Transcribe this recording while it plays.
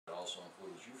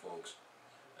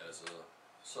as a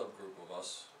subgroup of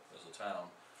us as a town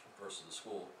versus the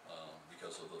school,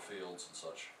 because of the fields and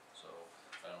such, so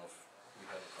I don't know if we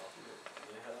have a copy of it. Do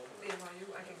they have it? BYU,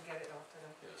 I can get it off to them.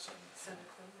 Yes, and, Send it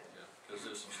to them. yeah, cause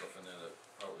there's some stuff in there that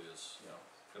probably is, you know,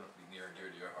 gonna be near and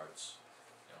dear to your hearts,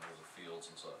 you know, with the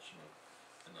fields and such,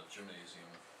 and the gymnasium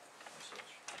and such.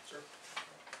 Sure.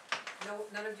 No,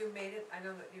 none of you made it, I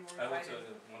know that you were I went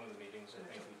invited. to one of the meetings, I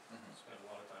think we Mhm. spent a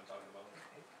lot of time talking about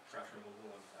Okay. trash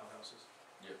removal and outhouses.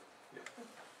 Yep.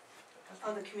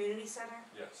 Oh, the community center?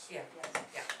 Yes. Yeah, Yes.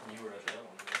 yeah. And you were at the other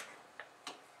one, right?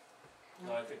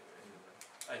 No, I think,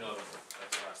 I know that's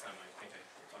the last time I think I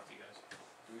talked to you guys.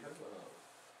 Do we have a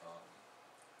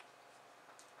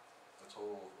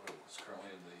total, it's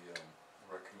currently in the,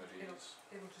 rec committee's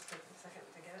It'll just take a second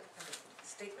to get it, a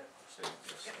statement. statement,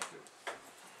 yes, Yep. thank you.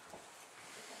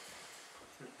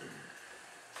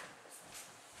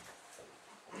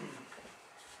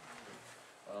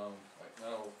 Right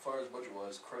now, as far as budget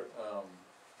wise,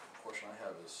 question I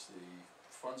have is the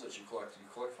funds that you collect, do you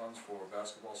collect funds for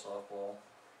basketball, softball?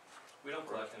 We don't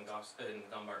collect in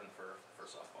Dunbarton for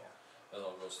softball. That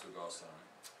all goes through Goffstown, right?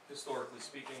 Historically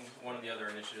speaking, one of the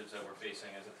other initiatives that we're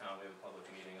facing as a town, we have a public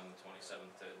meeting on the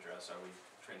 27th to address, are we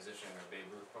transitioning our Babe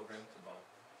Ruth program to ball?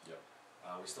 Yep.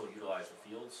 We still utilize the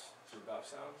fields through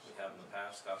Goffstown, we have in the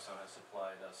past. Goffstown has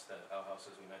supplied us the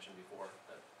outhouses we mentioned before,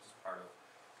 that is part of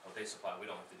what they supply, we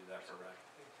don't have to do that for rec.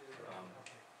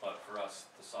 But for us,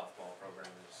 the softball program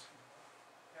is,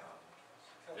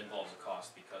 involves a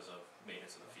cost because of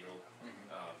maintenance of the field,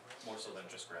 more so than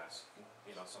just grass.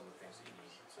 You know, some of the things that you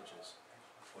need, such as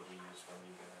what we use from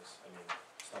you guys, I mean,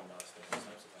 stone dust and those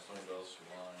types of things. Stone dust,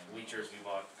 line. Bleachers we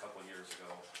bought a couple of years ago.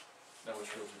 Now,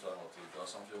 which fields you talking about, the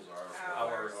Goffstown fields or our fields?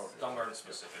 Our fields? Dunbarton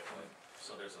specifically,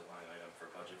 so there's a line item for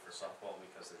budget for softball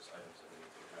because there's items that we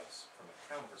need to address from a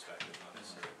town perspective, not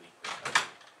necessarily league perspective.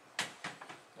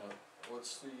 Now,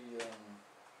 what's the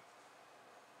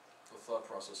thought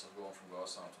process of going from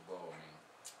Goffstown to Bow, I mean?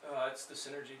 It's the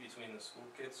synergy between the school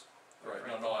kids. Right,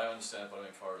 no, I understand, but I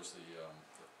mean, as far as the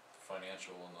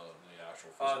financial and the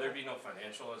actual physical. There'd be no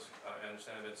financial, as I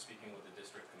understand it, speaking with the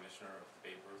district commissioner of the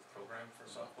Babe Ruth program for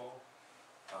softball.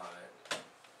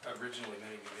 Originally,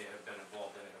 many of you may have been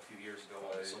involved in it a few years ago,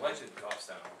 when we selected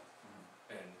Goffstown,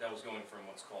 and that was going from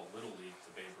what's called Little League to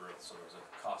Babe Ruth, so there was a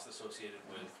cost associated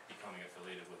with becoming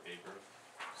affiliated with Babe Ruth.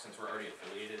 Since we're already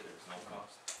affiliated, there's no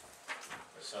cost.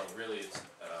 So really, it's,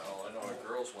 Well, I know our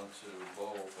girls went to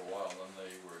Bow for a while, and then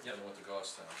they went to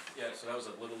Goffstown. yeah, so that was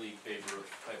a Little League Babe Ruth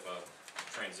type of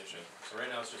transition. So right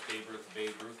now, it's just Babe Ruth,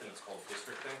 and it's called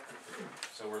districting.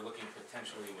 So we're looking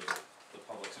potentially with the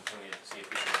public's opinion to see if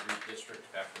we can redistrict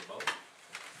back to Bow.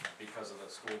 Because of the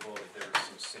school vote, there's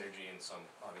some synergy and some,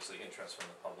 obviously, interest from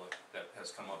the public that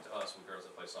has come up to us with girls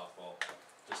that play softball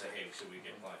to say, hey, should we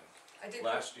get playing? I did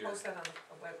Last year- post that on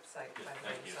a website, Yeah, by the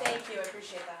thank way, you. so- Thank you, I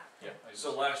appreciate that. Yeah.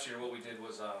 So last year, what we did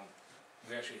was,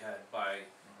 we actually had by,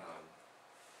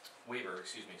 waiver,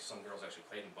 some girls actually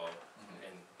played in Bow,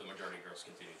 and the majority of girls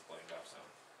continued to play in Goffstown.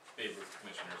 Babe Ruth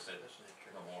commissioner said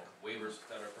no more waivers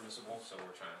that are permissible, so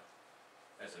we're trying to,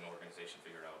 as an organization,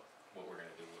 figure out what we're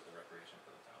gonna do with the recreation for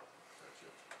the town. Gotcha.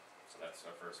 So that's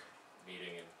our first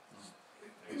meeting, and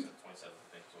I said 27th, I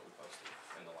think is what we posted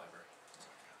in the library.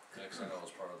 Next, I know I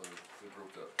was part of the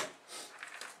group that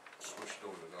switched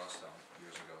over to Goffstown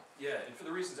years ago. Yeah, and for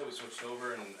the reasons that we switched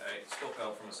over, and I spoke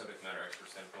out from a subject matter expert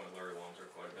standpoint, Lori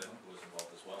Walmser quite a bit, who was involved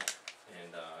as well.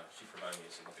 And she provided me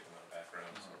a significant amount of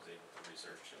background, so I was able to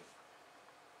research and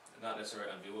not necessarily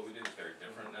undo what we did. It's very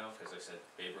different now, because I said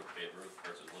Babe Ruth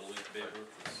versus Little League Babe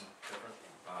Ruth is different.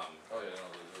 Oh, yeah, no,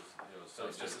 it was. So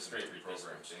it's just a straight programs.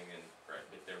 redistricting, and right,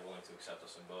 if they're willing to accept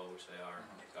us in Bow, which they are,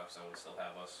 Goffstown would still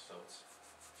have us, so it's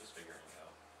just figuring it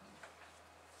out.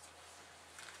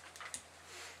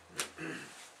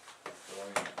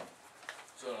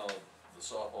 So now the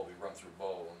softball will be run through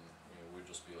Bow, and we'd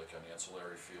just be like an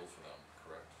ancillary field for them,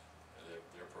 correct?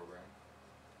 Their program,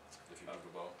 if you move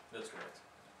to Bow. That's correct.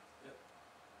 Yep.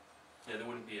 Yeah, there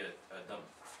wouldn't be a dump.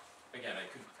 Again, I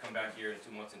could come back here in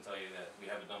 2 months and tell you that we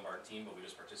have a Dunbarton team, but we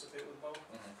just participate with Bow.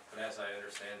 But as I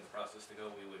understand the process to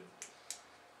go, we would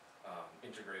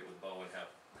integrate with Bow and have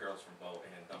girls from Bow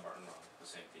and Dunbarton on the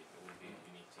same team. It would be a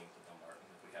unique team to Dunbarton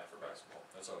if we have for basketball.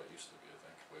 That's how it used to be, I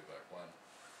think, way back when.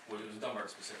 Well, it was a Dunbarton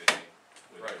specific team.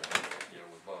 Right, yeah,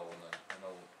 with Bow, and then I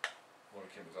know when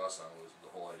it came to Goffstown,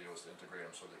 the whole idea was to integrate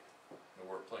them so that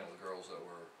we're playing with girls that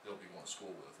they'll be going to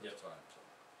school with at the time, so.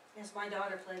 Yes, my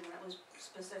daughter played when it was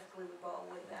specifically with ball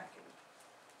way back in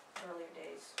earlier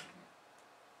days.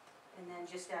 And then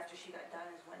just after she got done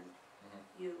is when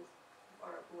you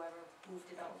or whoever moved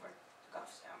it over to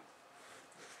Goffstown.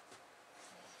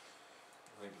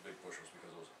 think the big push was because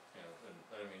it was, you know, and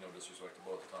I didn't mean no disrespect to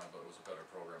both at the time, but it was a better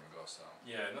program in Goffstown.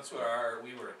 Yeah, and that's what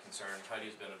we were concerned,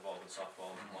 Heidi's been involved in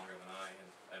softball longer than I, and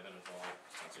I've been involved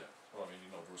since. Yeah, well, I mean, you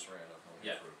know Bruce Rand, I've known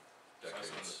Yeah. him for So I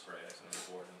sit on decades. right, I sit on the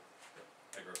board, and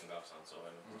I grew up in Goffstown, so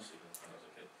I know Bruce even when I was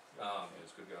a kid. Yeah,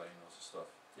 he's a good guy, he knows his stuff.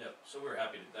 Yeah, so we were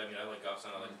happy to, I mean, I like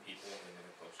Goffstown, I like the people, I mean, they've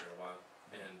been coached there a while,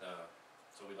 and,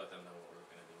 so we let them know what we were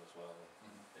gonna do as well,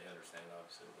 and they understand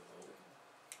obviously with the vote.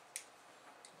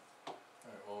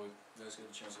 Alright, well, you guys get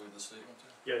a chance to read the statement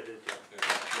too? Yeah, I did, yeah. Okay,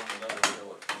 one of that, we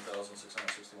got what,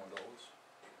 $1,661?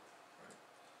 Right,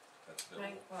 that's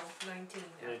billable. Well, 19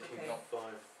 after pay,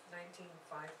 19.5.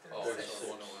 19,536. Oh, Thirty-six. so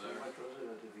the one over there. How much was it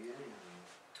at the beginning?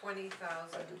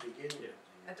 20,000, At the beginning?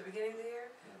 Yeah. at the beginning of the year,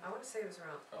 I wanna say it was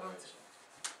around, Oh, well, okay, it's, so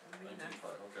I mean,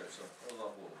 19.5, okay, so that was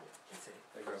off a little bit. let's see,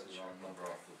 I grabbed the wrong number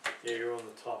off the. Yeah, you're on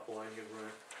the top line, you're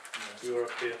right. You were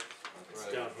up here, it's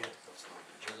Right. down here.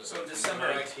 So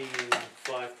December,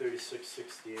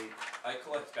 19,536.68. I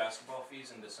collect basketball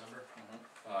fees in December,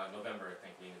 Mm-hmm. November I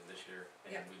think leading this year,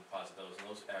 and Yeah. we deposit those, and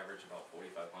those average about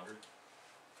 4,500.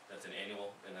 That's an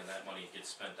annual, and then that money gets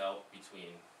spent out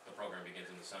between, the program begins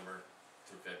in December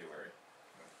through February.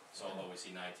 So although we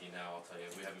see 19 now, I'll tell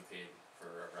you, we haven't paid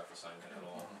for a ref assignment at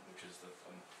all, which is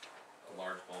a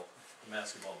large bulk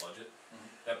basketball budget.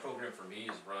 That program for me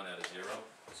is run at a zero,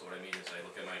 so what I mean is I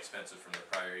look at my expenses from the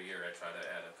prior year, I try to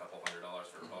add a couple $100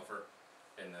 for a buffer,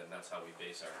 and then that's how we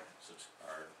base our,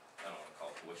 I don't wanna call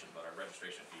it tuition, but our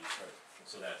registration fees.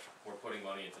 So that we're putting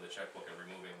money into the checkbook and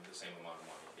removing the same amount of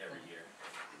money every year.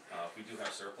 If we do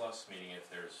have surplus, meaning if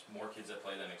there's more kids that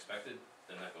play than expected,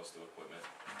 then that goes to equipment,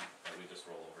 and we just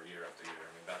roll over year after year.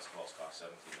 I mean, basketballs cost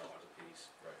 $17 a piece.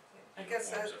 Right. I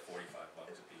guess Uniforms are $45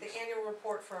 a the piece. annual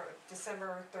report for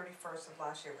December 31st of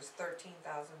last year was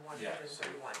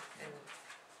 13,131, and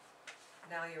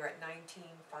now you're at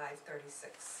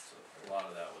 19,536 So a lot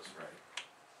of that was right.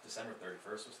 December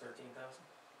 31st was 13,000?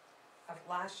 of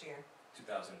last year.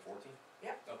 2014?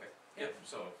 Yep. Okay, yep,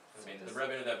 so, I So mean, the this-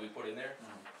 revenue that we put in there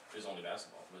Mm-hmm. is only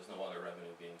basketball, there's no other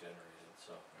revenue being generated,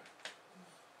 so.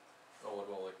 Oh, what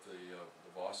about like the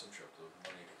Boston trip, the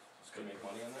money? Can you make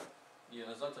money on that? Yeah,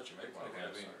 it's not that you make money, Okay, I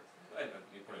I'm mean. sorry.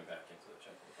 You're putting back into the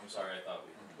checkbook, I'm sorry, I thought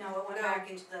we. No, it went No. back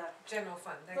into the, General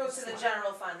fund. that Goes goes to the to-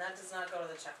 general fund, that does not go to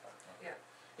the checkbook. Yeah.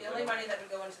 The only money that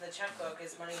would go into the checkbook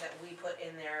is money that we put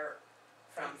in there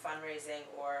from fundraising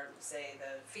or say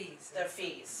Fees. the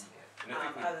fees. Yeah. And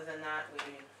I think we, Other than that,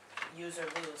 we use or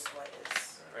lose what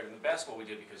is, right, and the basketball we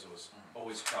did because it was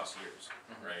always across years,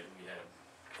 right? We had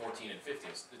 14 and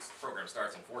 15, the program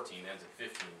starts in 14, ends at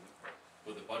 15.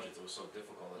 With the budget, it was so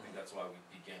difficult, I think that's why we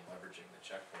began leveraging the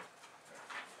checkbook,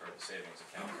 or the savings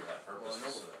account for that purpose, Well, I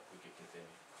know so that we could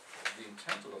continue. The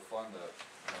intent of the fund that,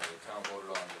 the town voted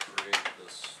on to create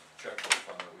this checkbook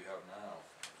fund that we have now,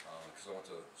 cause I went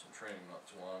to some training not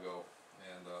too long ago,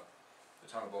 and, the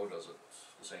town of Bo does it,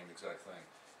 the same exact thing.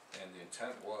 And the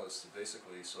intent was to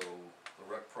basically, so the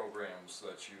rec programs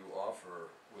that you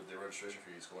offer with their registration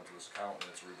fees go into this account,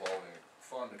 and it's a revolving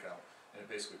fund account, and it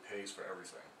basically pays for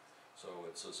everything. So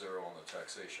it's a zero on the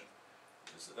taxation,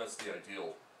 that's the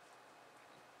ideal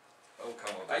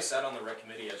outcome of it. I sat on the rec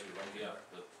committee as we wrote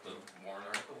the warrant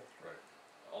article, Right.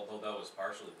 although that was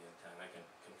partially the intent, I can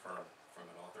confirm from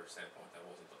an author standpoint that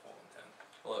wasn't the full intent.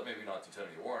 Well, that may be not the intent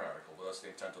of your warrant article, but that's the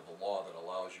intent of the law that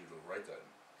allows you to write that,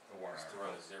 the warrant Just to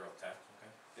run article. a zero tax,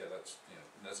 okay? Yeah, that's,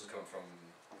 and this has come from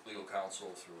legal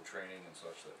counsel through training and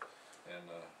such that, and,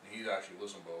 he actually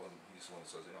lives in Bo, and he's the one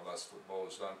that says, that's what Bo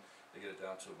has done. They get it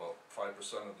down to about 5%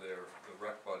 of the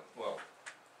rec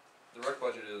the rec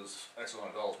budget is X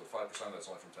amount of dollars, but 5% of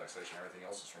that's only from taxation, everything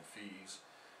else is from fees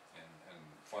and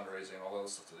fundraising, and all that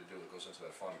other stuff that they do that goes into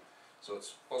that fund. So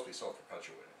it's supposed to be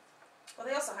self-perpetuating. well,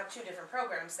 they also have two different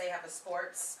programs, they have a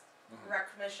sports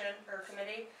rec commission or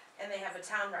committee, and they have a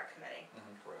town rec committee.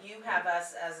 Correct. You have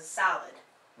us as a solid,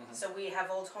 Mhm. so we have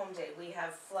Old Home Day, we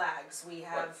have flags, we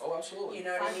Right. have, Oh, absolutely. you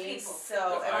know what I 5 mean? people.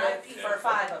 So, Yeah, and I- for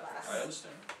 5 of I us.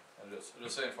 understand, I'm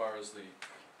just saying, as far as the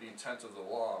intent of the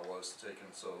law was to take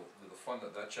in, so the fund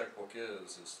that checkbook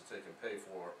is to take and pay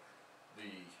for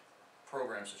the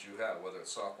programs that you have, whether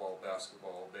it's softball,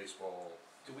 basketball, baseball.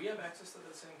 Do we have access to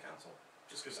the same council?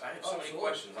 Just cause I have Oh, so many absolutely.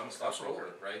 questions, I'm a stockbroker,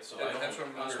 Absolutely. right, so Yeah, I that's don't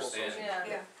from municipal understand Yeah.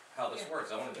 Yeah, how this Yeah.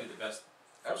 works, I wanna do the best for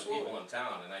the Absolutely. people in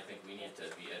town, and I think we need to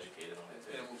be educated on it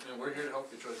too. And we're here to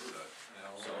help you try to do that,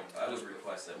 So I would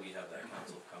request that we have that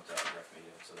council come to our rec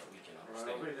meeting so that we can I don't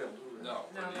understand. think they'll do that. No.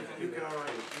 No, but they even- You can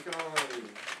only,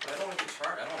 But I don't wanna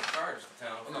charge, I don't wanna charge the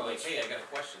town for No, like, it's- hey, I got a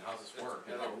question, how's this work,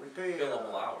 you and know, like we pay,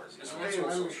 billable hours, you it's know? we pay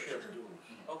municipal membership association.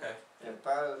 dues. Okay, And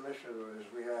part of the mission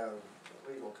is we have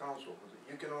legal counsel,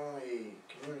 but you can only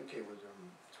communicate with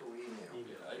them through email.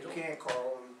 Email. can't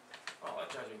call them. Oh, that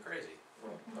drives me crazy.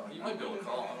 No, you might be able to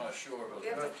call, I'm not sure, but.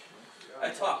 You have to- I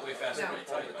talk way faster than I Have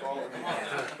type, to I call mean, them. come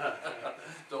on now.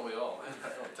 Don't we all? I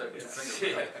don't take with your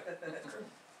Yeah. fingers.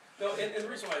 No, and the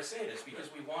reason why I say it is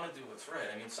because we wanna do what's right,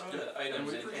 I mean, some of the And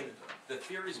items we and appreciate that. the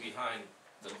theories behind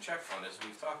the check fund, as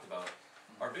we've talked about,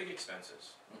 are big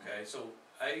expenses, okay? So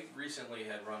I recently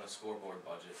had run a scoreboard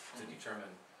budget to determine,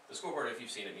 the scoreboard, if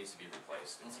you've seen it, needs to be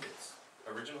replaced. It's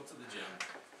original to the gym,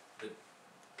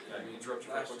 Can I interrupt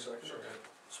you for a quick second? Sure, go ahead.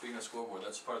 Speaking of scoreboard,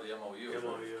 that's part of the MOU.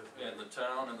 MOU. And the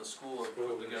town and the school are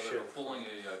School putting and together, ship. pulling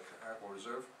a capital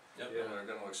reserve. Yep. Yeah. And they're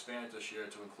gonna expand it this year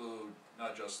to include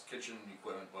not just kitchen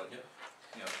equipment, but, Yep.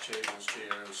 you know, tables,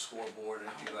 chairs, scoreboard,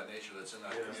 anything of that nature that's in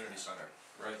that Yeah. community center.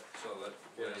 Right, So that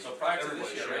Yeah. way so prior to this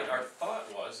everybody's year, right, sharing. our thought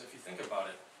was, if you think about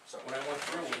it, So- when I went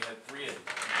through, we had three,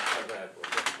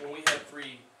 when we had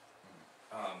three,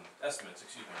 estimates,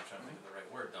 excuse me, I'm trying to think of the right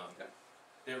word, done. Yeah.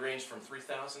 They ranged from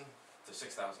 $3,000 to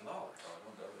 $6,000. Oh, I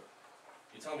don't doubt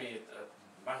it. You tell me,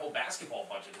 my whole basketball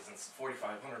budget isn't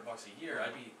 $4,500 a year,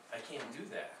 I can't do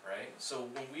that, right? So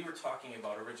when we were talking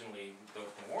about originally the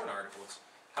warrant articles,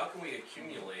 how can we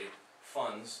accumulate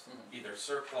funds, either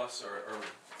surplus or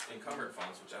encumbered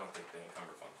funds, which I don't think they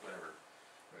encumber funds, whatever,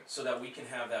 Right. so that we can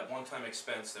have that one-time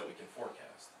expense that we can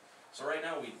forecast. So right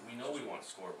now, we know we want a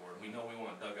scoreboard, we know we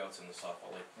want dugouts in the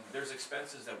softball, like, there's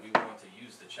expenses that we want to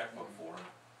use the checkbook for,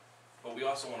 but we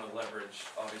also wanna leverage,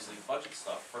 obviously, budget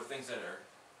stuff for things that are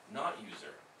not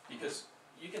user, because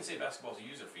you can say basketball's a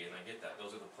user fee, and I get that,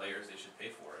 those are the players, they should pay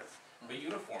for it, but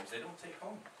uniforms, they don't take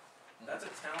home. That's a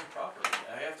town property,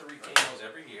 I have to retain those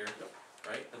every year,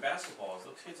 right? The basketballs,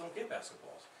 those kids don't get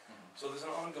basketballs. So there's an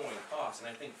ongoing cost, and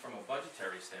I think from a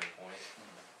budgetary standpoint,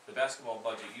 the basketball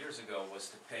budget years ago was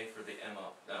to pay for the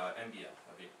MBL,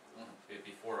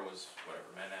 before it was whatever,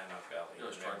 Mananac Valley, It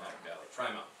was Mananac Valley,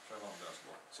 Trimount. Try long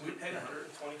basketball. So we paid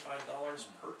 $125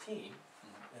 per team,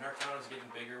 and our town is getting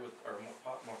bigger with, or more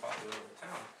popular with the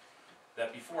town,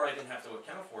 that before I didn't have to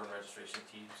account for in registration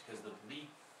fees, because the league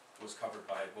was covered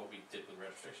by what we did with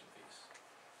registration fees.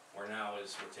 Where now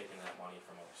is we're taking that money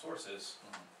from other sources,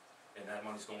 and that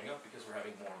money's going up because we're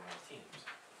having more and more teams.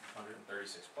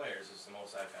 136 players is the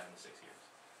most I've had in 6 years.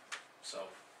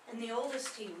 So, And the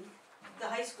oldest team, the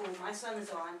high school my son is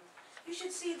on, you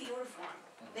should see the uniform.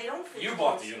 They don't fit. you the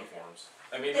bought the kids. uniforms.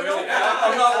 I mean, They really, don't-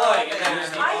 I'm not lying, and that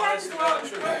is the I had honest to to go out God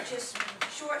and truth. purchase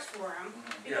shorts for him,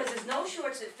 because there's no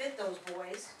shorts that fit those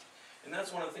boys. And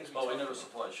that's one of the things we Oh, talked we never about.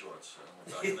 supplied shorts,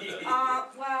 back in the day.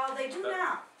 Well, they do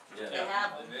now, Yeah. they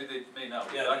have them. They may now,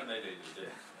 but Yeah. back in the day, they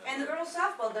did. And the girls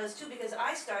softball does too, because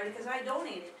I started, because I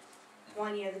donated.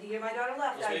 One year, the year my daughter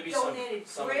left, There's I maybe donated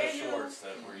some of the brand new shorts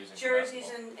that we're using for jerseys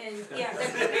basketball. and, yeah,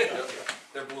 they're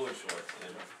They're blue and short,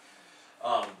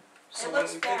 so It when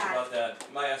looks we think bad. about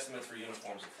that, my estimates for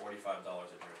uniforms are $45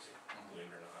 a jersey,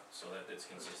 believe it or not, so that it's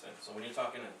consistent. So when you're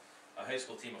talking a high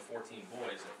school team of 14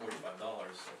 boys at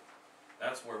 $45,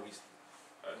 that's where we,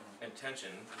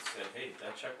 intention said, hey,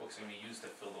 that checkbook's gonna be used to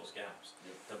fill those gaps.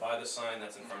 To buy the sign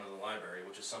that's in front of the library,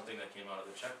 which is something that came out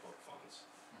of the checkbook funds.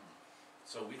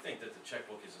 So we think that the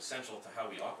checkbook is essential to how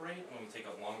we operate when we take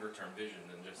a longer term vision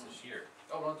than just this year.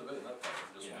 Oh, we're not debating that part,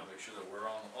 we just Yeah. wanna make sure that we're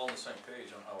all on the same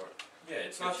page on how we're. Yeah,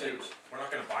 it's not It's that, used. we're not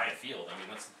gonna buy a field, I mean,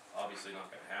 that's obviously not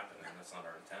gonna happen, and that's not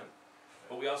our intent.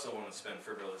 But we also wanna spend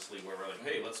frivolously where we're like,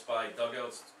 hey, let's buy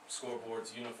dugouts,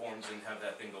 scoreboards, uniforms, and have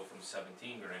that thing go from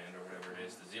 17 grand or whatever it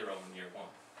is to 0 in year 1.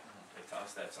 Like, to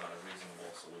us, that's not a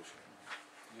reasonable solution.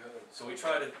 You had So we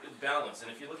try to balance,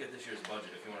 and if you look at this year's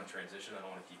budget, if you wanna transition, I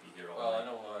don't wanna keep you here all Well, I night.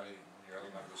 know when your other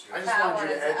members here. I just That want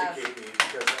you to one is educate me,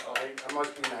 because I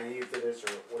must be naive to this,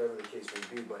 or whatever the case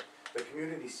may be, but the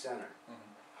community center,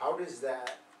 how does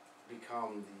that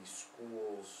become the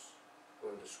schools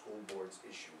or the school board's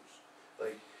issues?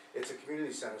 Like, it's a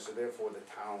community center, so therefore the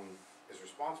town is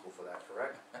responsible for that,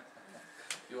 correct?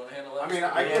 You wanna handle that? I mean,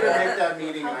 Mr. I Green? couldn't make that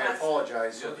meeting, and I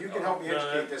apologize, so if you can help me No,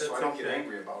 educate this, so I that's don't get okay.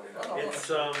 angry about it. Oh, It's,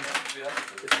 yeah.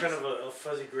 It's kind of a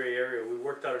fuzzy gray area. We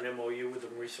worked out an MOU with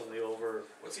them recently over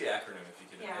What's the acronym, if you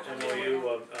can Yeah. educate? MOU,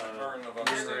 Memorandum of memorandum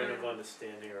understanding. of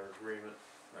understanding or agreement.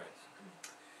 Right.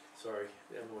 Sorry,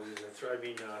 MOU, that's right, I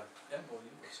mean, MOU,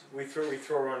 what's it? we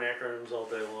throw around acronyms all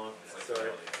day long, It's like sorry,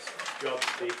 reality, so. job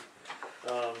speak.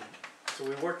 So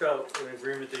we worked out an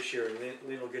agreement this year, and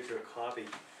Lean will get you a copy.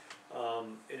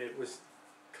 And it was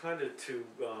kind of to,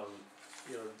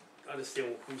 you know,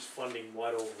 understand who's funding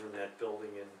what over in that building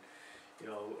and, you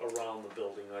know, around the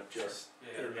building, not just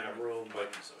Yeah, in that remember room, but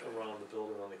Vikings of it. around the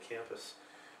building on the campus.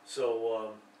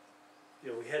 So,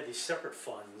 you know, we had these separate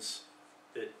funds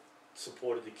that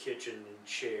supported the kitchen and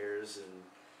chairs and,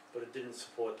 but it didn't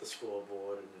support the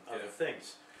scoreboard and other Yeah.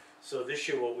 things. So this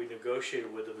year, what we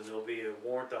negotiated with them, and there'll be a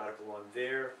warrant article on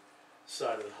their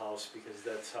side of the house, because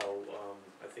that's how,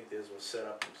 I think theirs was set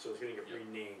up, so it's gonna get Yep.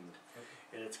 renamed.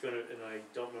 And it's gonna, and I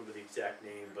don't remember the exact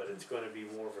name, but it's gonna be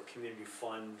more of a community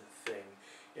fund thing,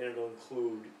 and it'll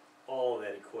include all of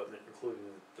that equipment,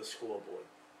 including the scoreboard.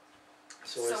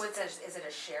 So So it's, is it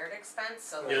a shared expense,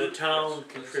 so yeah, the like, town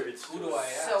Yes. contributes to it. Who do I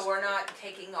ask? so we're not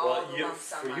taking all Well, the you, lump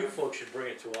sum for money? you folks should bring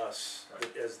it to us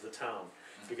Right. as the town,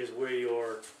 because we're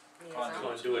your Liaison?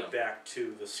 conduit back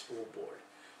to the school board.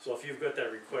 So if you've got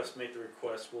that request, make the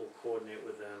request, we'll coordinate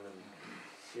with them and,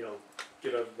 you know,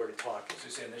 get everybody talking. So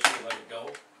you're saying this year let it go,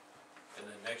 and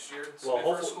then next year Well, submit for a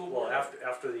hopefully, school well, board?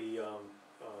 after the,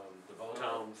 The vote?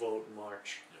 town vote in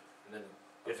March. And then,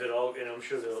 If it all, and I'm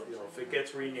sure they'll, you know, if it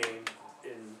gets renamed,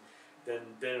 and then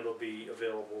it'll be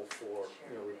available for,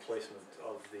 you know, replacement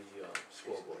of the,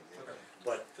 scoreboard. okay.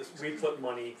 But this, we put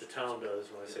money, the town does,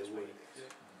 when I say we,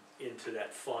 into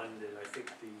that fund, and I think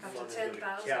the Up to fund is gonna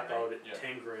 10,000, cap out Yeah. at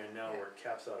 10 grand now, Yeah. where it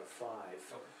caps out at 5.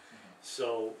 Okay.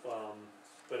 So,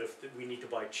 but if we need to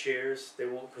buy chairs, they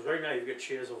won't, cause right now you've got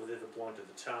chairs over there that belong to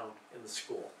the town and the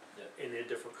school, Yeah. and they're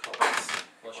different colors,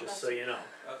 Plus you- just so you know.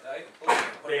 I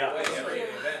put They it are. away every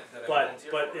event that I But,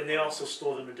 volunteer but, for. and they also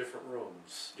store them in different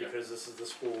rooms, Yeah. because this is the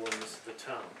school and this is the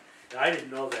town. And I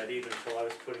didn't know that even until I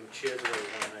was putting chairs away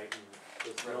one night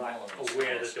and was Red not Mullen was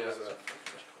aware close, that there was yeah.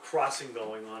 a crossing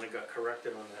going on, and got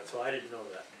corrected on that, so I didn't know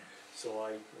that. So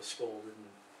I was scolded and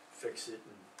fixed it,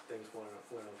 and things went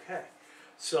okay.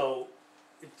 So,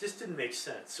 it just didn't make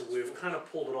sense, so we've kinda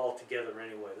pulled it all together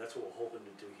anyway, that's what we're hoping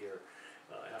to do here,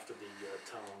 after the,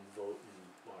 town vote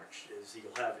in March, is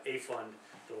you'll have a fund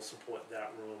that'll support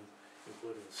that room,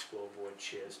 including the scoreboard,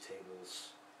 chairs, tables.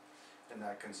 And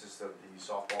that consists of the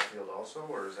softball field also,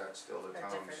 or is that still the A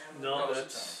town's? different amount. No, That was the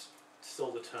that's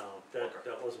still the town, that, Okay.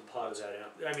 that wasn't part of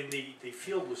that, I mean, the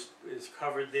field is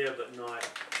covered there, but not,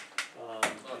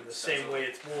 in the same way,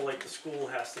 it's more like the school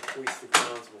has to police the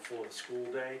grounds before the school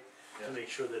day, Yeah. to make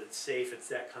sure that it's safe, it's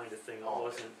that kind of thing, it Oh, okay.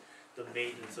 wasn't the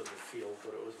maintenance of the field,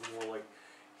 but it was more like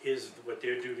what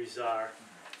their duties are.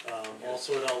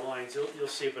 Also it outlines, you'll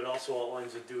see, but also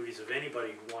outlines the duties of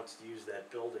anybody who wants to use that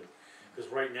building. Cause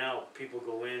right now, people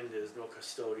go in, there's no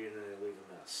custodian, and they leave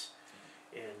a mess.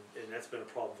 And that's been a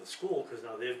problem with the school, cause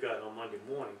now they've got on Monday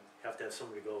morning, have to have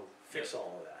somebody go fix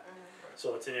all of that. Mhm.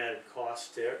 So it's an added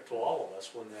cost to all of us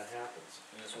when that happens.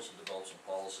 And you're supposed to develop some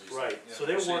policies. Right, yeah, so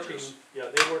they're working, procedures.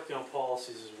 they're working on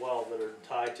policies as well that are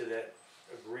tied to that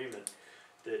agreement,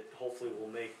 that hopefully will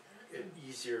make it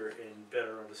easier and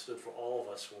better understood for all of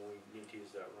us when we need to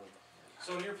use that room.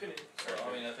 So in your opinion, So,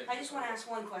 I mean, I think. I just wanna ask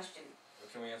one question.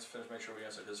 Can we make sure we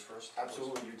answer his first?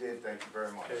 Absolutely, you did, thank you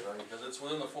very much, Okay. right? Because it's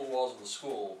within the four walls of the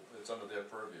school, it's under their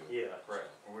purview. Yeah, Correct.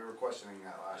 And we were questioning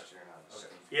that last year, and I was.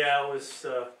 Okay. yeah, it was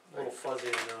a little fuzzy,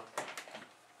 I know.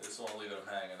 They just wanna leave them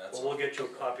hanging, that's Well, all. we'll get you a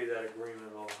copy of that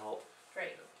agreement, it'll help.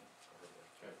 Great.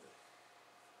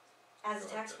 As a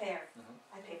Go ahead, taxpayer,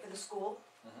 Mhm. I pay for the school,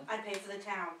 Mhm. I pay for the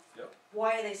town. Yep.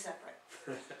 Why are they separate?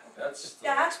 That's the.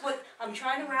 That's what I'm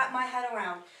trying to wrap my head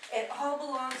around. It all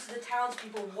belongs to the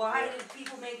townspeople. Why Yeah. did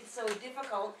people make it so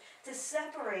difficult to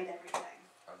separate everything?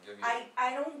 I'll give you,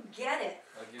 I don't get it.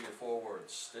 I'll give you 4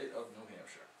 words, state of New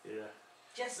Hampshire. Yeah,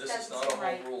 Just This is doesn't not a seem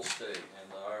right. home rule state,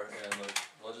 and the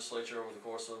legislature over the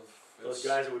course of those its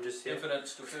guys that were just here, infinite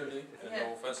stupidity, and Yeah.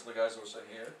 no offense to the guys that were sitting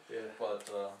here, yeah. but,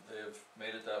 they have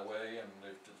made it that way, and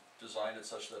they've designed it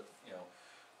such that,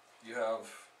 you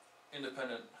have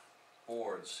independent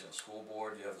boards, school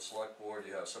board, you have the select board,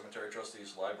 you have cemetery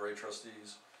trustees, library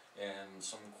trustees, and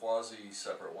some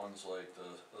quasi-separate ones like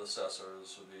the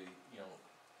assessors would be,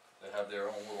 they have their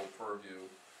own little purview,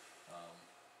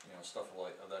 stuff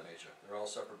of that nature, they're all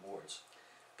separate boards.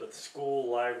 But the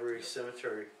school, library, Yep.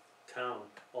 cemetery,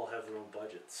 town, all have their own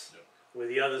budgets. Yep. Where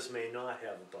the others may not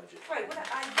have a budget. Right, well,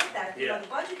 I get that, Yeah. the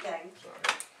budget thing, Sorry.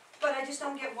 but I just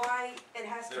don't get why it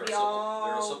has to They're a be they're a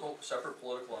all, separate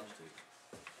political entity.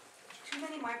 too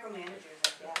many micromanagers,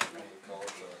 I guess. They call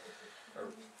it,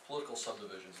 or political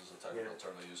subdivisions is a technical Yeah.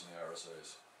 term they use in the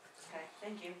RSA's. Okay,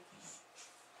 thank you.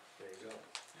 There you go.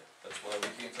 Yeah, that's why we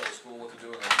can't tell the school what to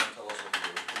do and they can't tell us what to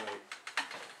do. Right.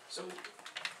 so,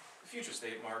 future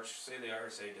state, March, say the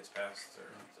RSA gets passed, or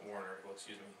the warrant article,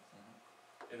 excuse me,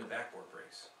 Mhm. and the backboard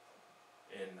breaks,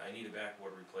 and I need a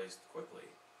backboard replaced quickly,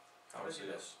 how Come does see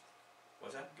it do? us,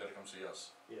 What's that? gotta come see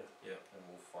us, Yeah, and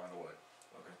we'll find a way.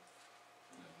 Okay.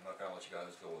 I'm not gonna let you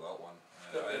guys go without one,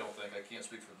 and I don't think, I can't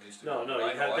speak for these two. no, but you I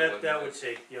know have, I that wouldn't would if-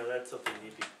 take, that's something you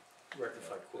need to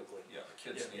rectify quickly. Yeah, the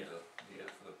kids Yeah. need it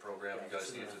for the program, Yeah, you guys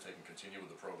it's need enough. to take and continue with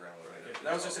the program already. Yeah,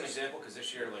 that was just an example, cause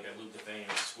this year, like, I looped the thing,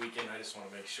 and it's squeaking, I just wanna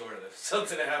make sure that if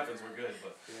something happens, we're good,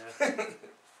 but, Yeah,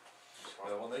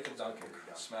 Yeah, when they can dunk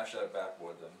and smash that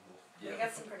backboard, then We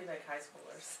got some pretty big high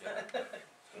schoolers.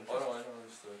 oh no, I know,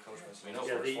 it's the coach. We know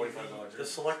Yeah, for $45. the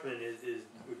selectman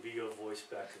would be your voice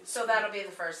back to the. So that'll be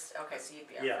the first, okay, so you'd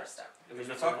be our Yeah. first step. Because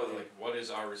we talk about like, what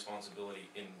is our responsibility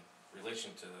in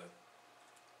relation to the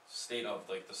state of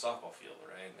like the softball field,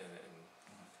 right? And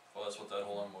Well, that's what that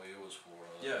whole MOU was for.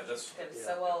 yeah, that's, Good, Yeah.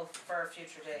 so we'll, for a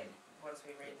future date, once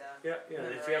we read the, Yeah,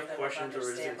 and if you have Memorandum of questions or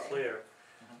it isn't understanding. clear,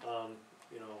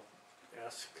 you know,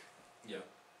 ask, yeah,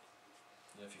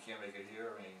 And if you can't make it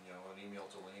here, I mean, you know, an email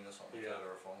to Lean or something like Yeah. that,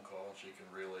 or a phone call, and she can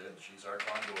relay it, she's our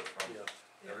conduit from yeah,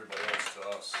 everybody else to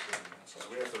us, and so. So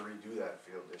we have to redo that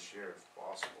field this year if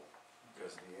possible,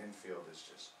 because the infield is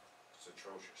just, it's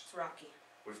atrocious. it's rocky.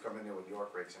 We've come in there with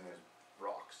York rakes and there's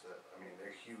rocks that, I mean,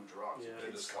 they're huge rocks, you Yeah.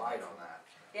 kids slide on that.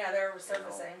 Yeah, they're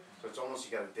resurfacing. So it's almost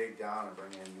you gotta dig down and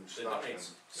bring in new they stuff. donate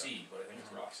and- seed, but I think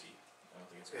it's rock seed. I don't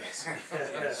think it's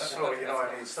grass. So, you know,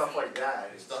 I mean, stuff like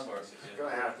that, It's it's Dunbarton. it's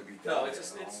gonna have to be done, No, it's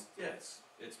just, you know?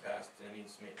 it's past, it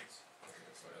needs maintenance. I think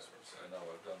that's the best way to say I it. know,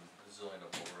 I've done a zillion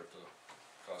of them over at the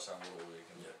Crosstown Little League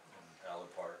and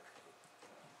Allard Park.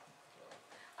 So,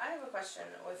 I have a question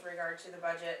with regard to the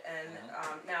budget and,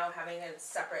 Mhm. now having a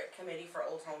separate committee for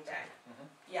Old Home Day. Mhm.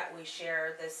 Yet we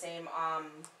share the same,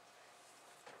 and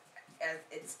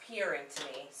it's peering to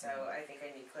me, so I think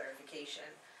I need clarification.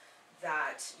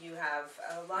 That you have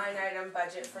a line item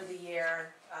budget for the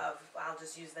year of, I'll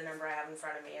just use the number I have in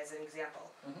front of me as an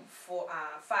example, Mhm. for,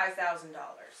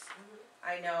 $5,000.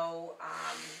 I know,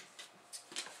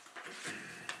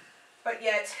 but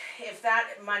yet, if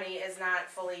that money is not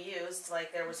fully used,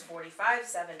 like there was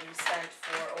 $45.70 spent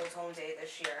for Old Home Day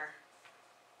this year,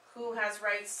 who has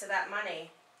rights to that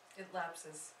money? It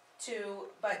lapses.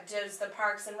 But does the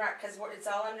Parks and Rec, cause it's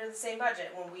all under the same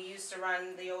budget, when we used to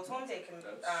run the Old Home Day,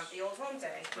 That's- the Old Home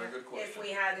Day. Very good question. If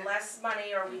we had less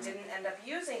money or we Mhm. didn't end up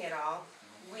using it all,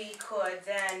 we could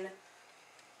then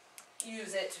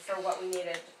use it for what we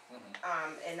needed,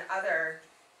 Mhm. in other,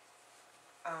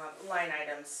 line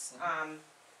items.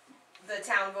 The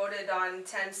town voted on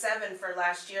 10-7 for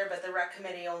last year, but the rec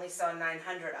committee only saw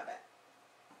 900 of it.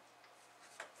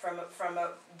 From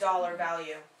a dollar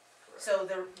value. So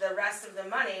the rest of the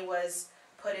money was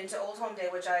put into Old Home Day,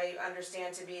 which I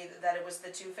understand to be that it was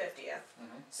the 250th.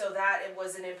 Mhm. So that it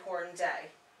was an important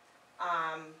day.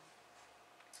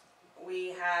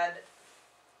 We had,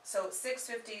 so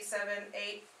 650, 7,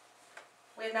 8,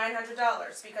 we had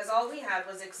 $900 because all we had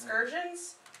was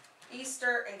excursions,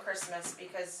 Easter and Christmas,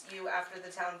 because you, after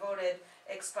the town voted,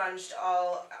 expunged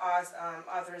all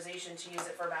authorization to use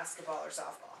it for basketball or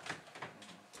softball.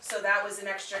 So that was an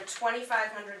extra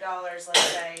 $2,500, let's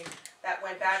say, that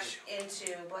went back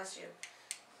into, bless you,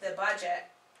 the budget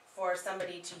for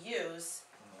somebody to use.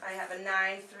 I have a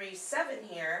 937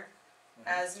 here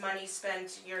as money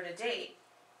spent year to date.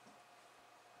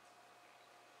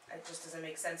 It just doesn't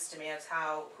make sense to me as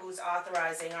who's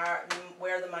authorizing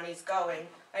where the money's going.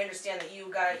 I understand that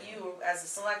you as a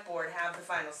select board have the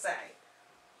final say,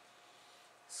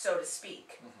 so to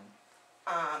speak.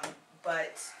 Mhm.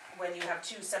 But when you have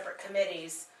two separate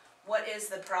committees, what is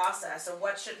the process, or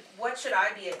what should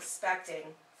I be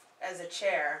expecting as a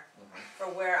chair for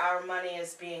where our money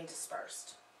is being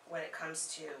dispersed when it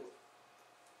comes to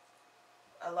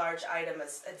a large item?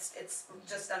 It's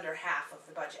just under half of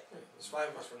the budget, It's 5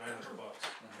 of us for $900.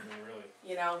 I mean, really.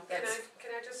 you know, Can that's,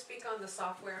 I just speak on the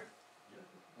software?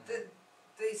 Mhm.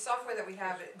 The software that we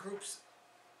have, it groups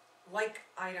like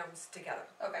items together.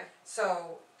 okay.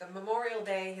 So the Memorial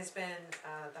Day has been,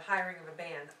 the hiring of a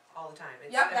band all the time.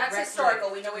 It's Yep, been that's rec- historical,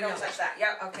 we know we we don't know touch that,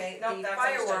 yep, Okay, Nope, the that's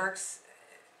understood. fireworks,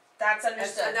 that's that's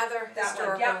understood. another That one,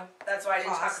 historical. yep, that's why I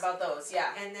didn't talk cost. about those,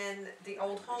 yeah. And then the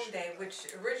Old Home Day,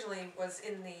 which originally was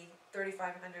in the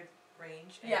 3,500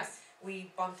 range. and Yes.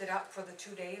 We bumped it up for the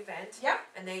 2-day event. Yep.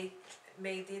 And they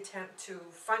made the attempt to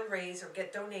fundraise or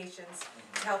get donations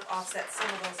to help offset some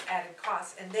of those added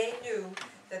costs. And they knew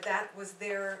that that was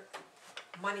their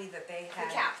money that they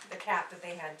had. The cap that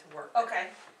they had to work with. Okay,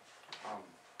 I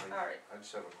alright.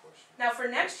 just have a question. Now for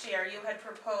next year, you had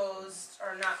proposed,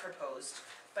 or not proposed,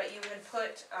 but you had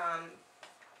put,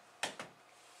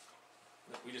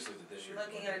 We just looked at this year.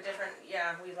 looking at a different, we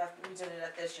did it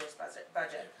at this year's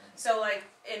budget. So like,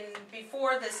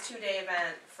 before this 2-day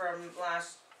event from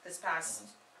this past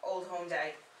Old Home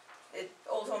Day,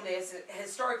 Old Home Day has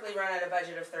historically run at a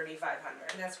budget of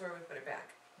 3,500. And that's where we put it back.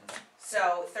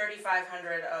 So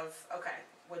 3,500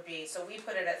 would be, so we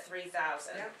put it at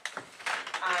 3,000. Yep.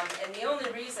 And the only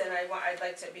reason I'd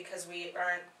like to, because we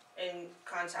aren't in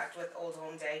contact with Old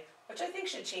Home Day, which I think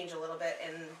should change a little bit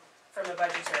from a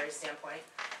budgetary standpoint.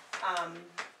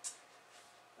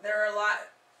 There are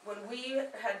when we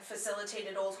had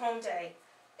facilitated Old Home Day,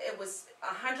 it was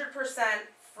 100%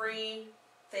 free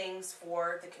things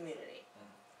for the community.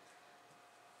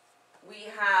 We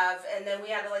have, and then we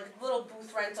had like little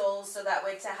booth rentals, so that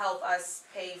way to help us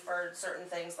pay for certain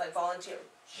things like volunteer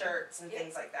shirts and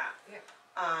things like that.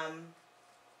 Yeah.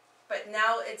 But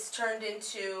now it's turned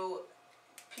into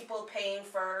people paying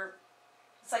for,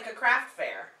 it's like a craft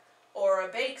fair or a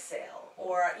bake sale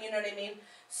or, you know what I mean?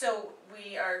 So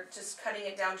we are just cutting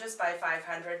it down just by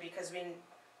 500 because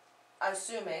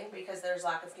assuming, because there's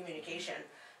lack of communication,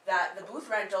 that the booth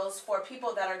rentals for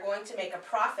people that are going to make a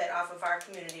profit off of our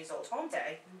community's Old Home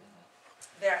Day,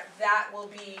 that will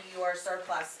be your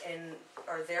surplus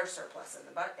or their surplus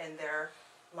in their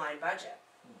line budget.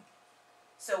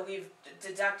 So we've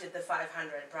deducted the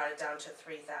 500, brought it down to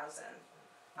 3,000.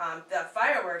 The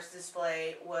fireworks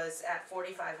display was at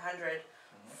 4,500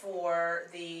 for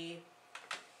the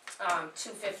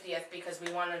 250th because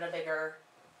we wanted a bigger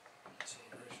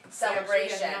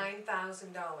celebration.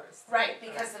 $9,000. Right,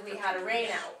 because we had a rain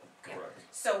out. Correct.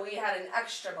 So we had an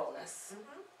extra bonus.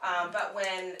 But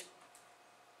when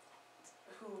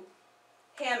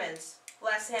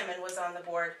Les Hammond was on the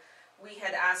board, we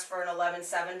had asked for an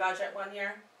 11.7 budget one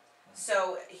year.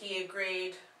 So he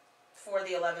agreed for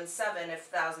the 11.7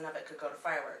 if 1,000 of it could go to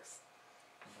fireworks.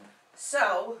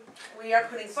 So we are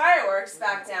putting fireworks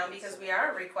back down because we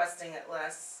are requesting it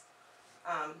less,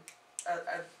 a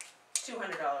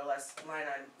 $200 less line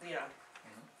on,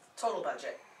 total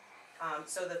budget.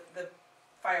 So the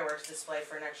fireworks display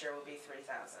for next year will be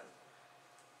 3,000.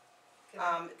 Can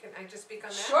I just speak on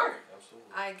that? Sure. Absolutely.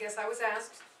 I guess I was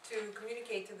asked to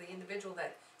communicate to the individual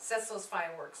that sets those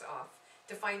fireworks off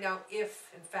to find out if,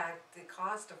 in fact, the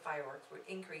cost of fireworks would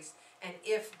increase and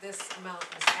if this amount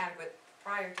was adequate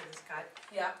prior to this cut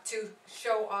Yeah. to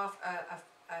show off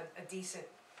a decent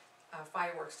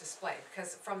fireworks display.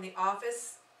 Because from the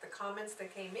office, the comments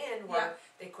that came in were Yeah.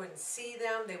 they couldn't see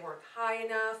them, they weren't high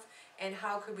enough, and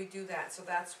how could we do that? So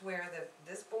that's where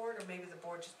this board, or maybe the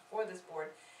board just before this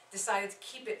board, decided to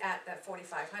keep it at that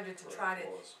 4,500 to try to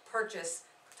purchase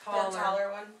The taller.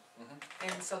 taller one.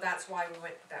 And so that's why we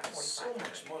went with that So 4,500.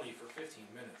 much money for 15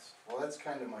 minutes. Well, that's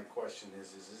kind of my question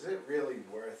is it really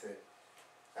worth it?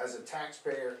 As a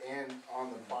taxpayer and on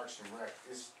the Parks and Rec,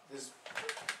 this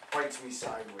bites me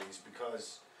sideways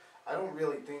because I don't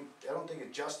think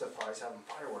it justifies having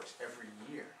fireworks every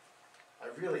year. I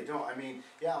really don't. I mean,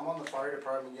 yeah, I'm on the fire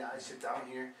department, yeah, I sit down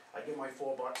here, I get my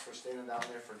 $4 for standing down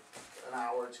there for an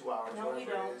hour, 2 hours, No, we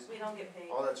whatever it don't, is. we don't get paid.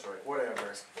 Oh, that's right,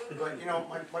 whatever.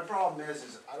 But, my problem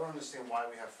is I don't understand why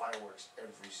we have fireworks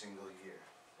every single year.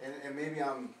 And maybe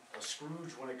I'm a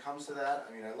Scrooge when it comes to that.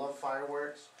 I mean, I love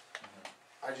fireworks.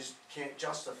 I just can't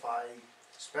justify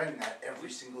spending that every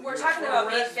single year. We're talking about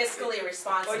being fiscally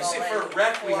responsible. Like you say, for and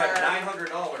rec, we have for-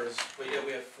 $900, but yet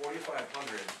we have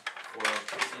 $4,500 for a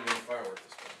 15-minute fireworks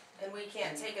display. And we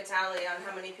can't take a tally on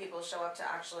how many people show up to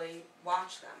actually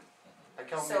watch them. I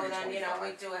count So maybe then, 25,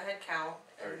 we do a head count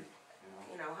 30,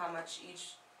 and, how much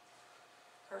each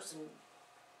person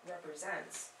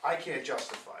represents. I can't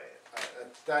justify it.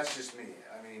 That's just me.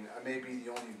 I mean, I may be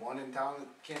the only one in town that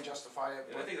can't justify it,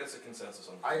 And I but think that's a consensus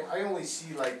on the I board. only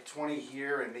see like 20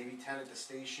 here and maybe 10 at the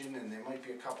station, and there might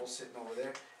be a couple sitting over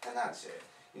there, and that's it.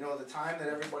 The time that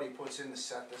everybody puts in to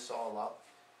set this all up,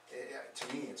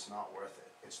 to me, it's not worth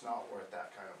it. It's not worth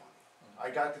that kind of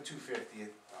money. I got the 250,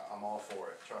 I'm all for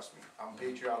it, trust me. I'm a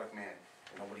patriotic man,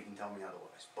 and nobody can tell me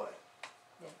otherwise, but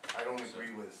I don't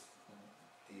agree with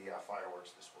the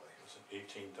fireworks display. It's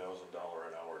an $18,000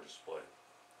 an hour display.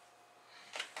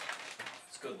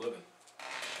 It's good living.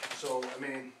 So, I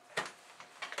mean,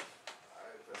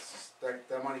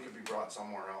 that money could be brought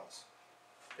somewhere else.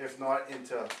 If not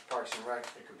into Parks and Rec,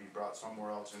 it could be brought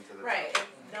somewhere else into the. Right,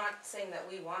 not saying that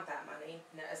we want that money,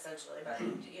 essentially, but,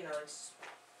 it's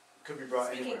Could be brought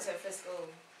speaking anywhere. to fiscal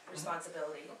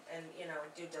responsibility and,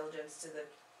 due diligence to the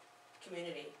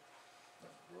community.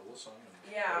 We're listening.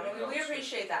 Yeah, There you we go.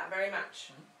 appreciate that very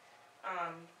much.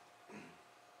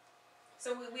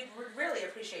 So we really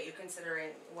appreciate you considering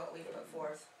what we've put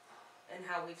forth and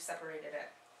how we've separated it.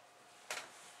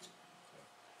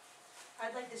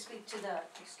 I'd like to speak to the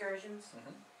excursions,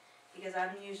 because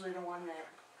I'm usually the one that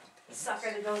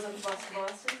sucker that goes on the bus to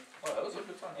Boston. Oh, that was a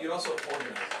good time. You also organize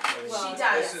it. Well, She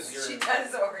does, This is your. she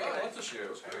does I organize. went this year, it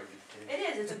was good. It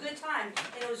is, it's a good time,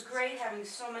 and it was great having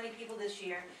so many people this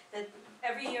year, that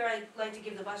every year I like to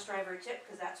give the bus driver a tip,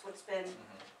 cause that's what's been,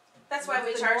 That's why we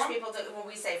What's the charge norm? people when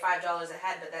we say $5 a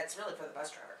head, but that's really for the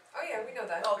bus driver. Oh, yeah, we know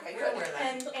that. Okay, We're good. aware of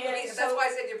that. and, I mean, and that's so, why I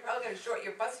said you're probably gonna short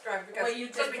your bus driver because Well, you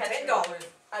it's gonna did be catch me. $10.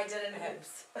 I didn't Ahead.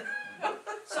 oops.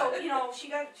 So, you know, she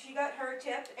got her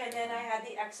tip, and then I had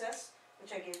the excess,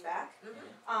 which I gave back.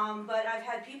 But I've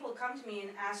had people come to me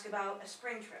and ask about a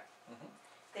spring trip.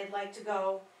 They'd like to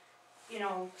go, you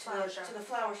know, Flower show. to the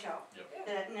flower show. Yep.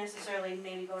 They don't necessarily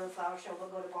maybe go to the flower show, but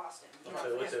go to Boston. You I'll know,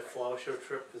 tell you what, for that spring. flower show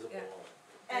trip is a Yeah. ball.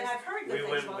 And I've heard We good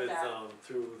things went about with, that.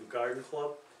 through the garden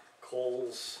club,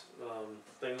 Cole's,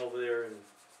 thing over there in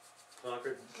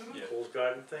Concord, Mhm. Yeah. Cole's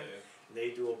garden thing. Yeah. And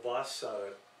they do a bus,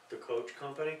 the coach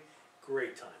company,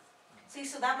 great time. See,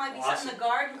 so that might be Awesome. something the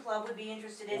garden club would be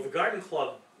interested Well, the in, garden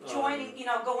club, joining, you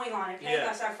know, going on it, paying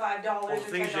yeah. us our $5 well, or the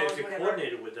thing is, $10, if you whatever.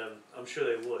 coordinated with them, I'm sure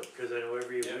they would, cause I know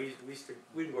every year, Yeah. we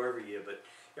didn't go every year, but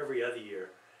every other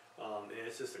year, and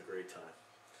it's just a great time.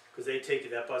 Cause they take you,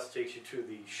 that bus takes you to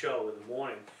the show in the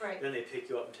morning, Right, then they pick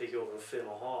you up and take you over to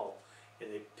Fennel Hall,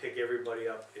 and they pick everybody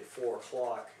up at 4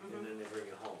 o'clock, and then they bring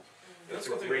you home. That's It's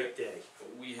a one thing great day.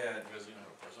 we had You guys even have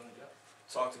a president yet?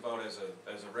 talked about as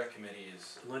a rec committee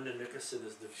is Linda Nickerson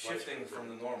is the vice shifting from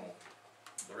the president. normal.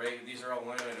 These are all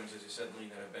line items, as you said, Lee,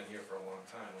 that have been here for a long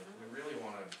time. We really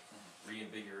wanna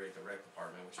reinvigorate the rec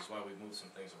department, which is why we moved some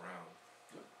things around.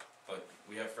 But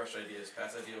we have fresh ideas.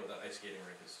 Pat's idea with that ice skating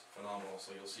rink is phenomenal,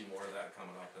 so you'll see more of that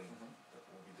coming up, and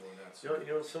we'll be doing that soon.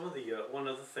 You know, some of the, one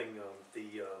other thing,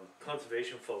 the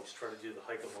conservation folks try to do the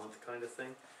hike a month kind of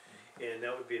thing, and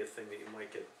that would be a thing that you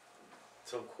might get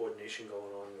some coordination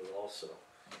going on with also,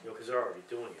 you know, cause they're already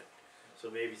doing it. So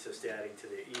maybe it's just adding to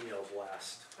their email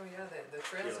blast. Oh, yeah, the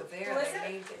trails Yeah. are there, Who is they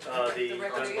it? need The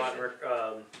recreation. Dunbarton,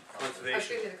 Oh, conservation,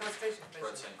 excuse me, the conservation commission.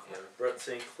 Brett St. Clair. Brett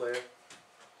St. Clair,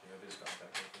 You have his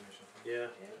contact information. yeah,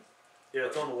 Yeah. yeah,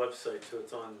 it's on the website too,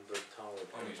 it's on the town Oh,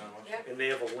 webpage. he's on Yeah. website? And they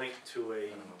have a link to I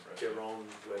don't know, Brett. their own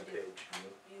webpage,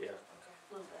 yeah. a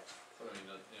little bit. But I mean,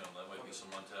 that, you know, that might be some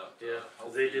untapped, Yeah,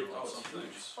 help they for you did- on oh, some it's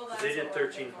things. Well, Cause that's they did what we're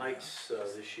 13 thinking. hikes,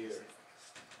 this year,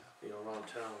 you know, around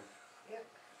town. Yep.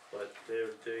 But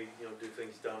they, you know, do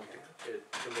things down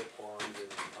at Timber Pond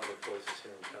and other places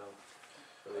here in town,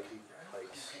 where they do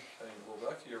hikes. And well,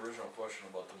 back to your original question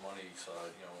about the money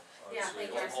side, you know, Yeah, obviously,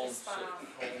 thank you, I Old Home, see spot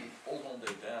on. Old Home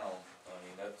Day Down, I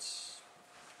mean, that's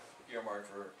earmarked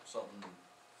for something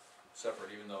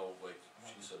separate, even though, like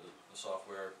she said, the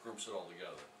software groups it all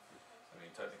together. I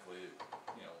mean, technically,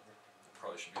 you know, it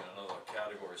probably should be in another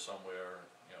category somewhere,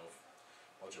 you know,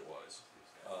 budget-wise.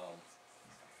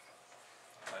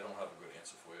 I don't have a good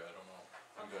answer for you, I don't know.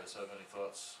 You guys have any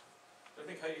thoughts? I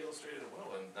think how you illustrated it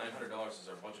well, and $900 is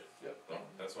our budget. Yep. Well,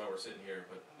 that's why we're sitting here,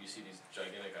 but we see these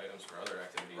gigantic items for other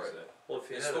activities Right. that Well, if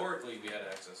you had, historically we had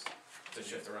access to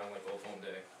shift around like Old Home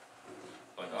Day.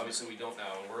 But obviously we don't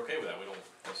now, and we're okay with that, we don't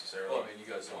necessarily. Well, I mean, you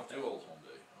guys don't do Old Home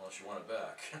Day unless you want it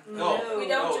back. No,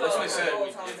 We don't no, do that's Old what I said, Home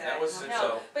we, Day. that was,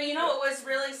 No, so, but you know what was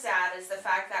really sad is the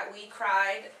fact that we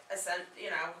cried, you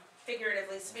know,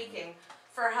 figuratively speaking,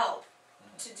 for help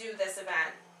to do this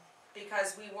event,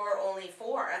 because we were only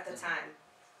 4 at the time.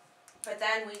 But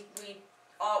then we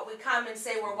come and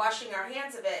say we're washing our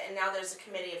hands of it, and now there's a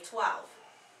committee of 12.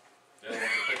 Yeah, they want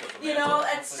to pick up the You mantle. know,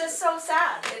 it's just so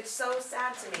sad, it's so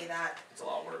sad to me that, it's a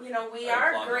lot of work. you know, we I are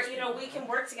applaud great, those you know, we people. can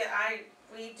work together,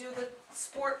 we do the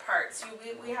sport parts,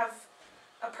 we have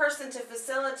a person to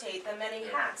facilitate the many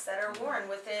Yeah. hats that are worn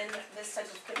within this type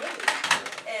of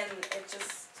committee, and it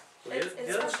just, well, it's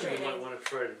the other thing you might frustrating. wanna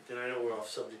try to, and I know we're off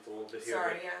subject a little bit here,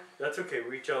 sorry, but yeah. that's okay,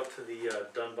 reach out to the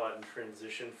Dunbarton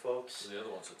transition folks. So the other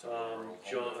ones that took over Old Home Day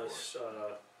John, for us.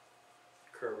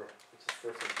 Kerber, what's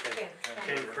his first name, Ken,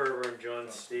 Ken Ken Kerber and John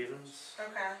Stevens.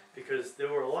 Okay, Because there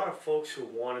were a lot of folks who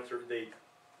wanted to,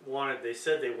 they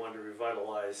said they wanted to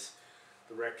revitalize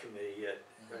the rec committee, yet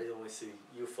I only see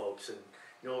you folks and,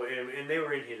 you know, and they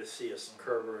were in here to see us,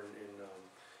 Kerber and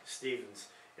Stevens.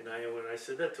 And when I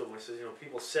said that to them, I said, you know,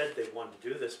 people said they wanted to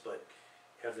do this, but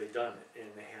have they done it? And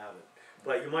they haven't.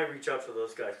 But you might reach out to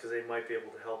those guys, cause they might be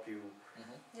able to help you.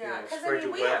 yeah, know, cause I spread mean,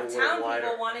 your we web have a little town wider.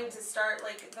 people wanting to start,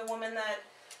 like the woman that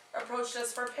approached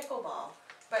us for pickleball,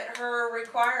 but her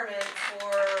requirement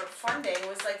for funding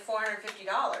was like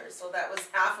 $450, so that was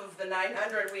half of the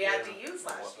 900 we had to use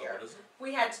last year. What is it?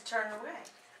 We had to turn away.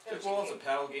 Pickleball is a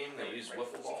paddle game, they use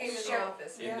wiffle She balls, came to so the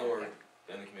office, yeah. indoor,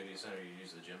 Yeah. in the community center, you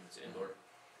use the gym, it's indoor.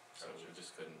 So we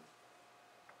just couldn't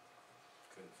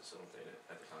facilitate it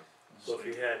at the time. So if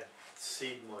you had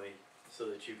seed money, so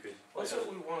that you could, Well, that's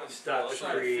what we wanna, Start let's to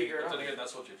try to create- figure it But out. then again,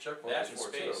 that's what your checkbook That is and for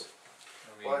too. space.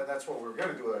 I mean, Well, that's what we're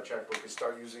gonna do with our checkbook, is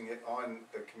start using it on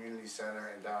the community center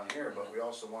and down here, but we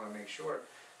also wanna make sure,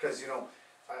 cause you know,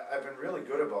 I've been really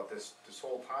good about this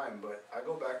whole time, but I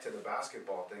go back to the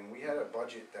basketball thing, we had a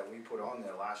budget that we put on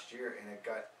there last year and it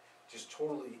got just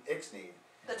totally ixnayed.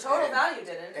 The total And- value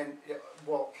didn't, And, yeah,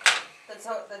 well, the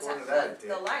Going to that it the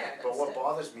did. line items but what did.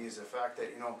 bothers me is the fact that,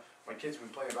 you know, my kid's been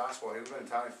playing basketball, he's been in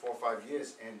town for 4 or 5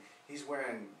 years, and he's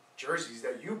wearing jerseys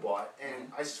that you bought,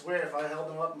 and I swear if I held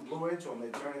them up and blew into them,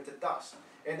 they'd turn into dust.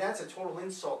 And that's a total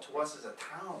insult to us as a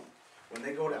town, when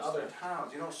they go to other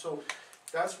towns, you know, so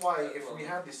that's why if we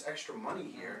have this extra money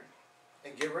here,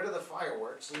 and get rid of the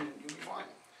fireworks, and you'll be fine.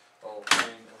 Well, I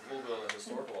mean, a little bit of the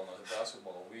historical on the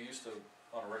basketball, we used to,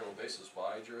 on a regular basis,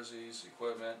 buy jerseys,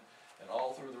 equipment, and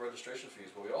all through the registration fees,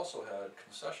 but we also had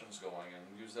concessions going, and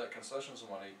used that concessions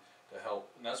money to help,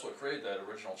 and that's what created that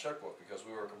original checkbook, because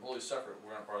we were completely separate, we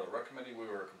weren't part of the rec committee, we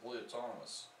were completely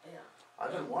autonomous. Yeah.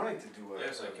 I've been wanting to do Yeah,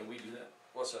 it. so can we do that?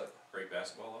 What's that? Break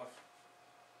basketball off?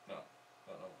 Not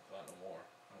no more,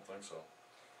 I don't think so.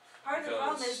 Part of the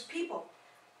problem Because- is people.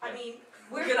 I Yeah. mean,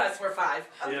 Look at us, we're five.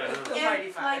 Yeah. The mighty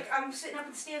and five. like I'm sitting up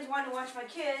in the stands wanting to watch my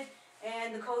kid,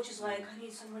 and the coach is like, I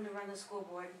need someone to run the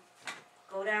scoreboard.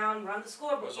 Go down, run the It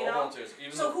scoreboard, was you all know? volunteers,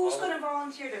 even So though who's all gonna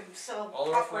volunteer to sell all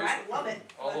the popcorn? I referees- love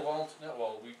it. all the but- yeah,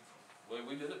 well,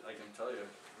 we did it, I can tell you,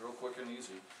 real quick and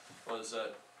easy, was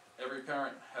that every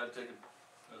parent had to take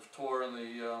a tour in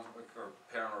the, or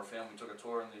parent or family took a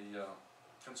tour in the,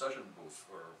 concession booth,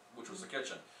 or, which was the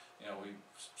kitchen. You know, we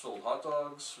sold hot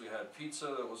dogs, we had pizza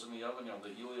that was in the oven, you know, the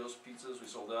Helios pizzas, we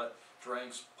sold that,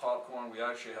 drinks, popcorn, we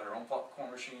actually had our own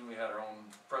popcorn machine, we had our own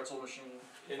pretzel machine,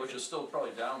 which is still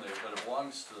probably down there, but it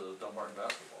belongs to Dunbarton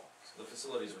basketball. So the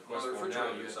facilities Well, request the form now,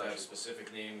 refrigerator you is have to have actually-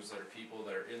 specific names that are people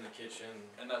that are in the kitchen.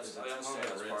 And that's, There's I a ton understand of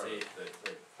that's red part of it. tape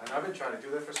that And I've been trying to do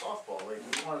that for softball, like,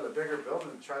 we wanted a bigger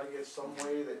building, to try to get some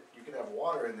way that you could have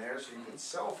water in there so you could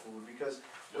sell food, because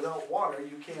without water,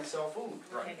 you can't sell food.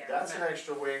 Right. That's an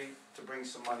extra way to bring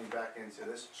some money back into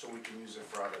this, so we can use it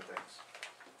for other things.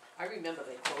 I remember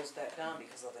they closed that down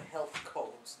because of the health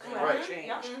codes, they Right. had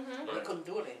changed, Mm-hmm. they couldn't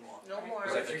do it anymore. No more.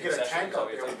 Is that If the you get a tank concessions up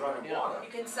always there with like- running Yeah. water.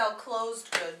 You can sell closed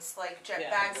goods like jet Yeah.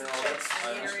 bags of No, chips, I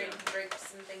Gatorade understand.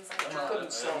 drinks and things like I'm that. not-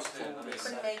 couldn't sell understand. food. I mean,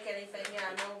 Couldn't make anything,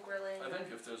 yeah, no grilling. I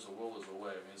think if there's a will, there's a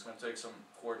way, I mean, it's gonna take some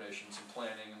coordination, some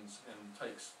planning, and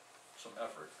takes some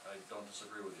effort, I don't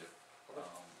disagree with you.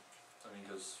 I mean,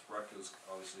 cause rec is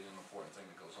obviously an important thing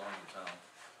that goes on in town.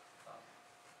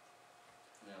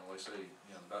 You know, like I say,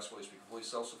 you know, the basketball used to be completely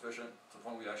self-sufficient, to the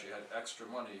point we actually had extra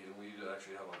money, and we'd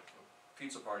actually have a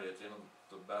pizza party at the end of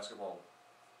the basketball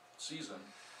season,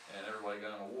 and everybody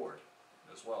got an award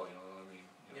as well, you know what I mean?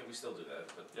 You know, Yeah, we still do that,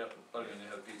 but yeah, but again, they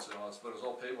had pizza and all this, but it was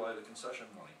all paid by the concession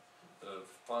money. The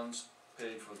funds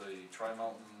paid for the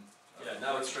Tri-Mountain Yeah,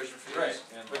 now it's- registration fees right,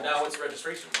 and but now it's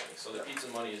registration money, so the pizza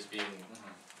money is being,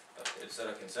 Mhm. instead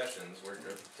of concessions, we're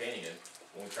obtaining it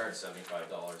when we charge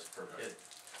 $75 per kid.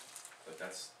 But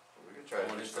that's, We could try to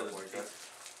Going do into stuff the like that.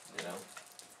 you know,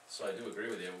 so I do agree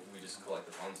with you, we just collect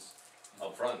the funds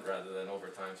up front rather than over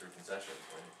time through concessions,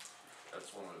 right?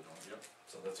 That's one way of doing it, yep.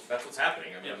 So that's what's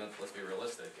happening, I mean, Yeah. let's be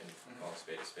realistic and Mhm. call a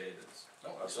spade, it's, No, we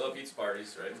still have absolutely. pizza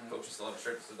parties, right? Mhm. Coaches still have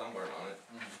shirts to Dunbarton on it,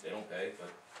 Mhm. they don't pay, but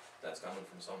that's coming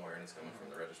from somewhere and it's coming from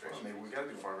the Well, registration. maybe we gotta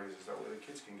do fundraisers, that way the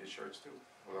kids can get shirts too,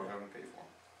 without having to pay for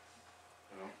them.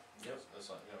 You know? Yep. That's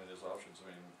not, I mean, there's options, I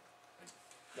mean,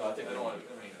 No, I think I we don't want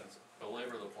wanna, I mean,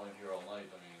 belabor the point here all night,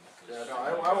 I mean, 'cause, Yeah, no,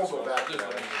 I won't go back to I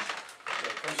that. mean,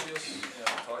 come see us, you know,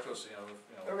 talk to us, you know,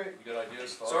 Okay. you got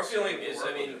ideas, thoughts. So our feeling we can is, work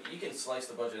I with mean, you. you can slice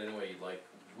the budget any way you'd like,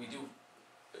 we do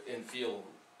and feel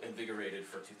invigorated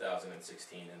for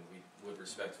 2016, and we would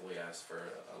respectfully ask for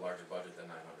a larger budget than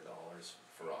 $900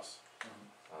 for us.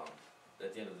 Mhm.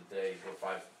 At the end of the day, we're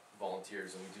 5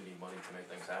 volunteers and we do need money to make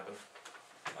things happen.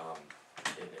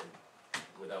 And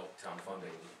without town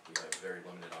funding, we have very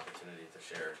limited opportunity to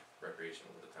share recreation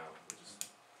with the town,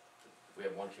 we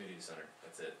have one community center,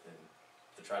 that's it, and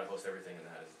to try to host everything in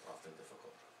that is often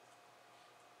difficult.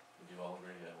 Would you all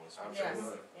agree? I wanna speak. Yes,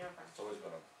 Absolutely. yeah. It's always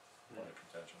been a point of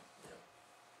contention.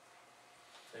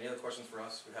 Any other questions for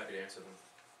us? We're happy to answer them.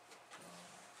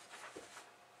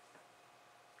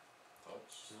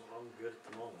 Thoughts? No, I'm good at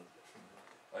the moment.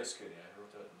 Ice skating, I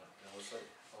wrote that, what's that?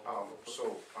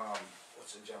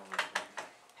 What's the gentleman's name?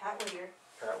 Pat Whittier,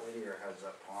 Pat Whittier has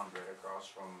that pond right across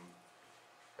from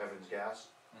Heaven's Gas.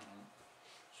 Mhm.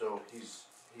 So he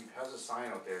has a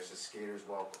sign out there that says skaters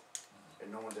welcome,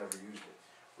 and no one's ever used it.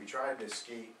 We tried to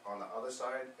skate on the other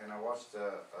side, and I watched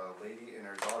a lady and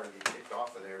her daughter get kicked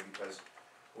off of there because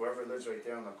whoever lives right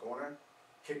there on the corner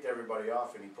kicked everybody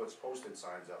off, and he puts posted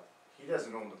signs up. He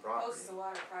doesn't own the property, Posts a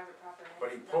lot of private property.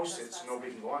 but he Not posts it just so us.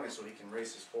 nobody can go on it, so he can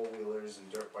race his four-wheelers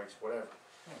and dirt bikes, whatever.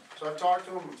 So I've talked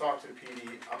to him, we talked to the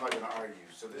PD, I'm not gonna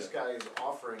argue, so this guy is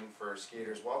offering for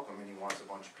skaters welcome, and he wants a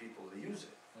bunch of people to use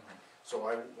it. Mhm. So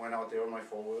I went out there with my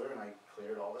four-wheeler and I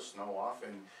cleared all the snow off,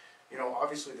 and, you know,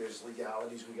 obviously there's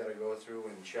legalities we gotta go through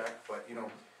and check, but, you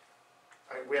know,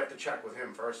 we have to check with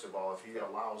him first of all, if he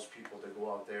allows people to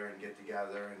go out there and get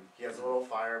together, and he has a little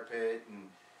fire pit, and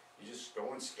you just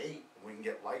go and skate, and we can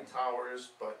get light towers,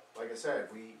 but like I said,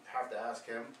 we have to ask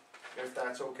him if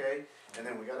that's okay, and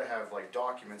then we gotta have like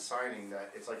documents signing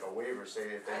that, it's like a waiver, say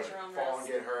if they At your own fall and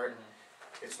risk. get hurt,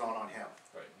 it's not on him,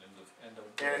 Right, and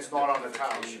and it's not on the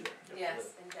town either.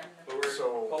 Yes, indemnity. But we're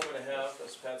So- hoping to have,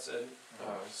 as Pat said,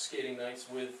 skating nights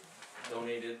with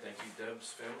donated, thank you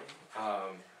Deb's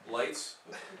family, lights,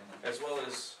 as well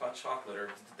as hot chocolate, or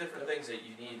different things that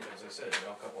you need, as I said, you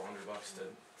know, a couple $100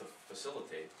 to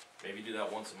facilitate. Maybe do that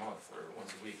once a month or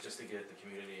once a week, just to get the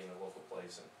community in a local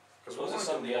place, and Cause those we are wanna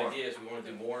some of do the more. ideas, we wanna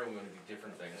do more, and we wanna do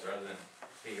different things, rather than,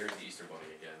 hey, here's the Easter bunny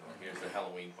again, or here's the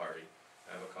Halloween party,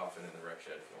 I have a coffin in the rec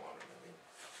shed if you want it, I mean.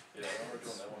 yeah, I remember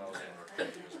doing that when I was in rec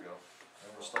years ago.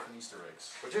 I remember stuffing Easter eggs.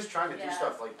 We're just trying to do Yeah.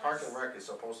 stuff, like Park and Rec is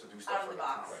supposed to do stuff Out for of the the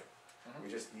town. box. Right. We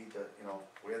just need the, you know,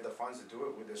 we have the funds to do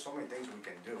it, there's so many things we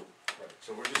can do. Right.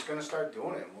 So we're just gonna start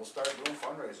doing it, and we'll start doing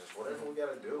fundraisers, whatever we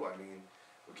gotta do, I mean,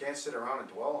 we can't sit around and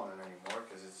dwell on it anymore,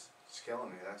 cause it's killing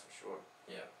me, that's for sure.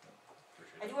 Yeah.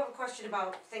 I do have a question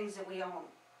about things that we own,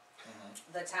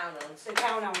 The town owns. the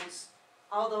town owns,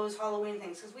 all those Halloween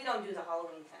things, cause we don't do the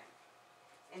Halloween thing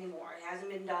anymore, it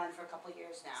hasn't been done for a couple of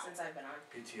years now. Since I've been on.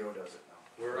 PTO does it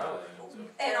now. We're out. And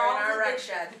They're all in our the- rec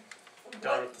shed.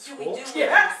 Down What at the do we school? do with Yes.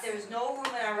 that? There's no room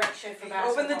in our rec shed for You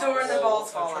basketball. open the door and the Well, balls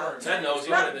I'm fall sure- out. Ted knows,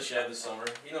 he went in the shed this summer,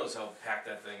 he knows how packed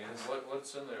that thing is.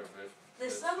 What's in there,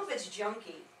 There's some of it's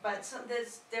junky, but some, there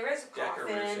is a coffin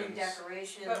and Decorations.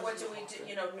 decorations. But what do we do,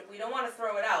 you know, we don't wanna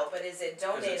throw it out, but is it it's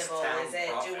donatable, town is it,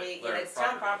 do profit, we, their it's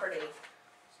town property?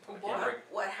 Can I bring-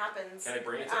 What happens? Can I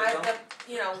bring it to I, the town?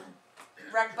 you know,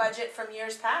 rec budget from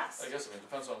years past. I guess, it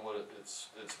depends on what its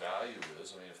value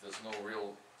is, I mean, if there's no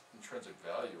real intrinsic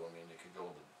value, I mean, it could go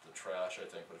in the trash, I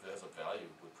think, but if it has a value,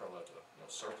 we'd probably have to, you know,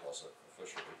 surplus it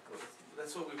officially.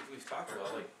 That's what we've talked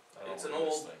about, like, I don't it's know an what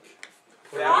you old, guys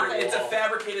think. it's a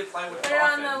fabricated plywood Put it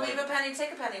on coffin, the like- leave a penny,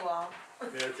 take a penny wall. Yeah,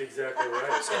 that's exactly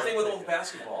right. Same thing with old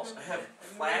basketballs, I have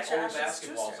flat trash old is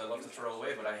basketballs true. I love to throw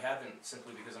away, but I haven't,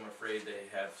 simply because I'm afraid they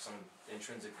have some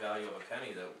intrinsic value of a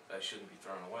penny that I shouldn't be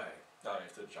thrown away. No,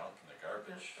 if they're junk and they're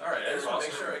garbage. Alright, I just wanna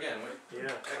make Awesome. sure, again, Yeah.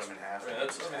 Cut them in half. I mean,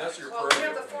 that's your Well, purview. we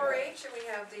have the I mean, 4-H and we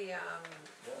have the, yeah.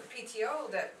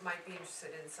 PTO that might be interested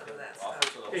in some of that Offer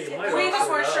stuff. to those Hey, you folks. might We just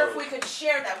offer weren't it sure out. if we could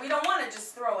share that, we don't wanna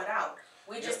just throw it out,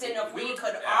 we just Yeah, didn't know if we we would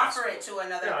could ask offer them. it to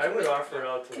another. Yeah, I would offer it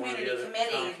out to one of community the other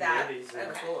committee town that- committees, and, okay.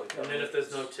 Absolutely. and then if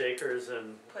there's no takers,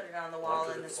 then, Put it on the wall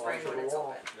Onto in the- the spring onto when the it's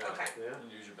wall. open, Yeah. okay. yeah,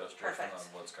 And use your best judgment Perfect. on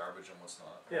what's garbage and what's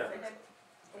not. yeah, Okay.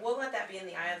 We'll let that be in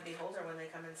the eye of the beholder when they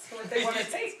come and see what they wanna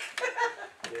take.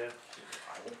 yeah,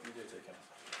 I won't be there taking.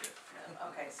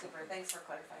 Okay, super, thanks for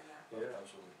clarifying that. yeah.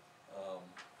 Absolutely.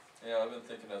 Yeah, I've been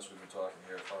thinking as we've been talking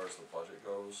here, as far as the budget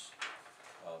goes,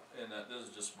 and this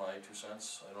is just my 2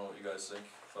 cents, I don't know what you guys think,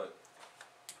 but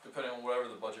depending on whatever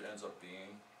the budget ends up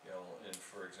being, you know, and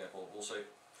for example, we'll say,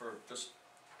 for just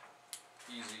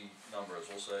easy numbers,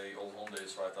 we'll say Old Home Day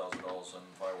is $5,000 and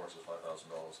fireworks is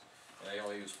 $5,000, and they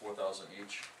only use 4,000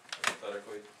 each,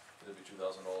 hypothetically, there'd be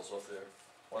 $2,000 left there.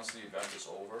 Once the event is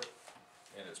over,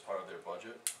 and it's part of their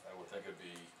budget, I would think it'd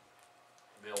be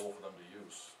available for them to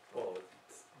use. Well,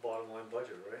 it's bottom line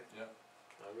budget, right? Yeah.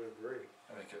 I would agree.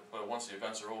 I mean, but once the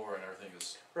events are over and everything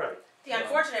is, Right, The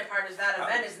unfortunate part is that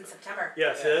event is in September.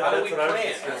 yeah, so How do that's we what I was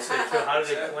plan? just gonna say, so how do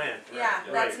they Yeah. plan?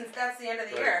 Yeah, Right. that's the end of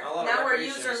the Right. year. A lot of Now we're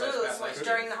recreation use or besides lose, Pat which Lake.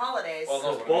 during the holidays. Well,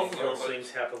 no, So but I both mean, of you know, those but-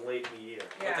 things happen late in the year.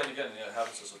 but Yeah. then again, it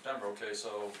happens in September, okay,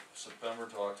 so September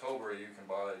to October, you can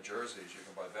buy jerseys, you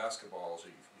can buy basketballs,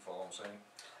 you follow what I'm saying?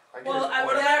 I get Well,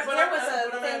 his point. there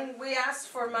was a thing, we asked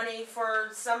for money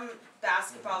for some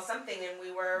basketball, something, and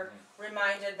we were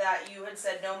reminded that you had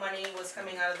said no money was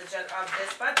coming out of of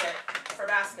this budget for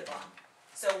basketball.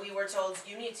 So we were told,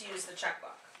 you need to use the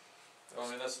checkbook. I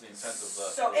mean, that's the intent of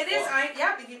that. So it is, fund.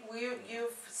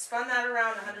 you've spun that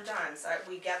around 100 times,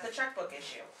 we get the checkbook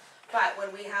issue. But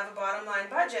when we have a bottom line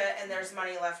budget and there's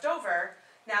money left over,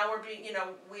 now we're being, you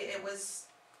know, it was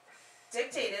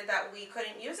dictated that we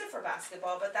couldn't use it for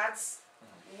basketball, but that's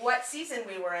what season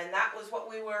we were in, that was what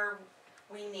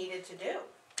we needed to do.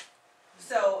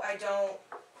 So I don't,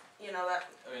 you know, that,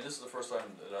 I mean, this is the first time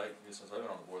that since I've been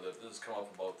on the board, that this has come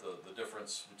up about the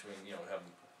difference between, you know,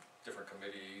 having different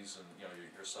committees and, you know,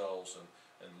 yourselves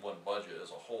and one budget as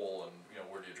a whole, and, you know,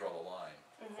 where do you draw the line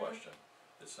question.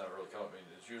 It's never really come, I mean,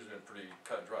 it's usually been pretty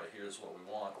cut and dry, here's what we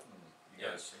want, and you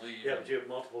Yeah. guys leave. Yeah, and- but you have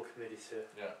multiple committees here.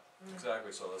 Yeah, exactly,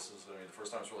 so this is, I mean, the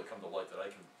first time it's really come to light that I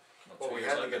can Well, we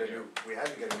had to get a new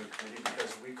committee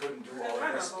because we couldn't do all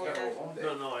of this and go home day.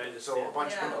 No, I So a understand,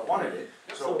 bunch of Yeah. people wanted it,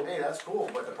 so So- hey, that's cool,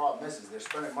 but the problem is they're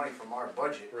spending money from our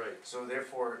budget. right, So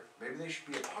therefore, maybe they should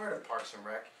be a part of Parks and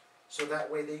Rec, so that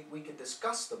way we could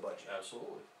discuss the budget.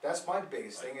 Absolutely. That's my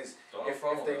biggest thing is, Don't have a if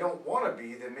problem they with that. don't wanna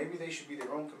be, then maybe they should be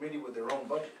their own committee with their own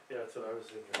budget. yeah, that's what I was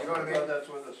thinking. You know what I I thought mean? that's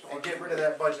what the And select. get rid of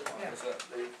that budget line. Yeah. What's that?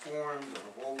 They formed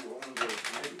a whole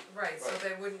committee. Right, so Right.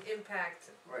 they wouldn't impact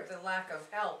Right. the lack of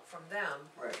help from them,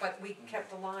 Right. but we kept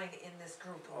the line in this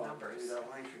group Oh, of numbers. maybe that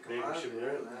line should come Maybe we out of should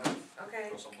there move and have, Okay,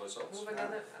 Go someplace else. move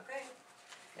another, okay.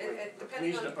 It the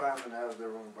depending police on, department has their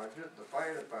own budget, the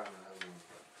fire department has their own budget.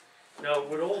 Now,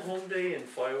 would Old Home Day and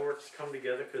fireworks come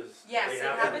together, cause Yes, they it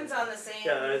happen? happens on the same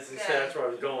Yeah, that's, day. that's where I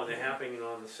was going, they're happening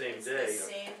on the same It's day, the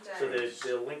same day. so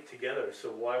they're linked together,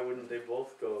 so why wouldn't they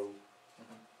both go?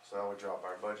 So that would drop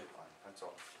our budget line, that's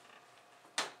all.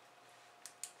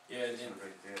 Yeah, It's no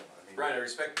big deal, I mean. Brian, I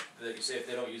respect that you say if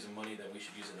they don't use the money, then we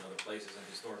should use it in other places, and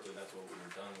historically, that's what we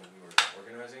were done when we were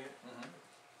organizing it. Mhm.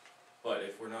 But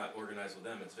if we're not organized with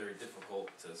them, it's very difficult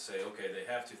to say, okay, they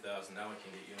have 2,000, now I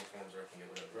can get uniforms or I can get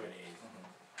whatever I Right. need.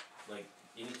 Mhm. Like,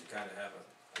 you need to kinda have a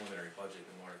preliminary budget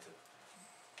in order to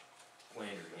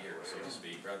plan your year, so to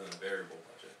speak, rather than a variable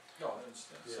budget. No, I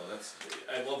understand. So that's,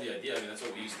 I love the idea, I mean, that's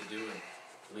what we used to do, and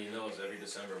Lee knows every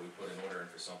December we put an order in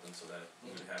for something so that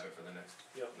we would have it for the next,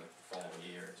 Yep. the following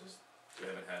year, just, we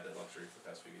haven't had that luxury for the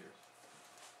past few years.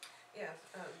 yeah,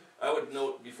 I would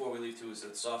note before we leave too, is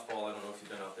that softball, I don't know if you've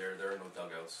been out there, there are no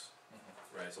dugouts,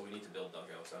 Mhm. right, so we need to build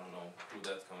dugouts, I don't know who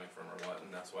that's coming from or what,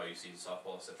 and that's why you see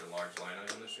softball is such a large line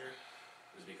item this year,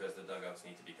 is because the dugouts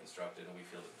need to be constructed and we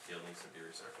feel that the field needs to be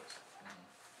resurfaced. Mhm.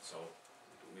 So,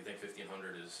 we think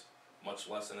 1,500 is much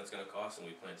less than it's gonna cost, and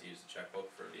we plan to use the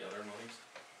checkbook for the other monies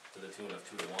to the tune of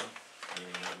 2 to 1,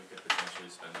 meaning that we could potentially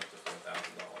spend up to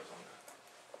 $4,000 on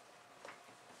that.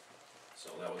 So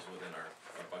that was within our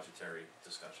budgetary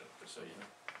discussion, just so you know.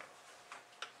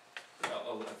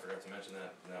 I forgot to mention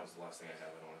that, and that was the last thing I have,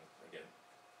 I don't wanna, again,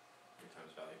 your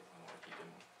time's valuable, I don't wanna keep doing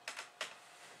more.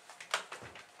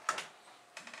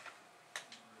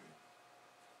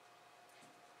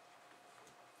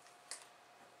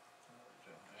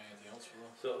 Anything else for the?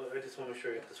 So I just wanna make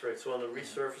sure I get this right, so on the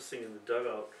resurfacing in the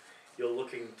dugout, you're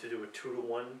looking to do a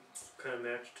 2-to-1 kinda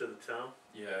match to the town?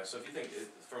 Yeah, so if you think,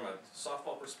 from a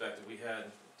softball perspective, we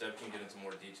had, Deb can get into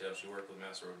more detail, she worked with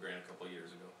Mass Road Grant a couple of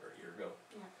years ago, or a year ago.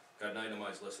 Yeah. Got an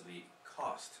itemized list of the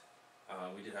cost,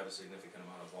 we did have a significant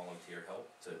amount of volunteer help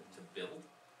to build,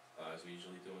 as we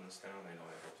usually do in this town, I know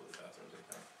I helped with the bathrooms in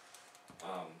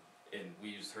town. And we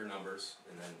used her numbers,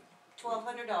 and then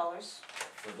 $1,200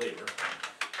 for labor,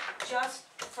 just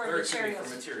for or excuse me, materials.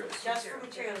 for materials. Just for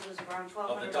materials was around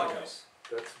 $1,200. dugouts.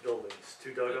 That's buildings,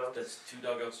 2 dugouts? That's 2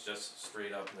 dugouts, just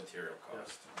straight up material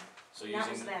cost. So And that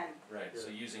was using, then. right, so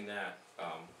Yeah. using that,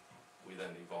 we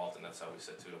then evolved, and that's how we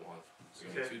said 2 to 1. So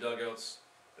you get Okay. 2 dugouts,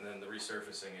 and then the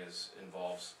resurfacing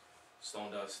involves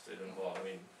stone dust, it involves, I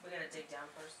mean, We gotta dig down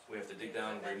first. we have to dig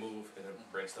down, remove, and then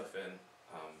bring stuff in.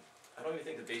 I don't even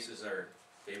think the bases are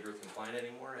Babe Ruth compliant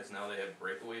anymore, as now they have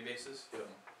breakaway bases. Yeah.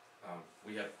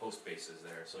 We have post bases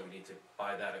there, so we need to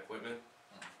buy that equipment.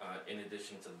 In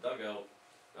addition to the dugout,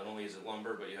 not only is it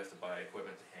lumber, but you have to buy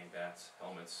equipment to hang bats,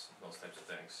 helmets, those types of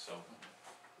things, so.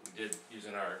 We did,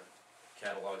 using our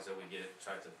catalogs that we get,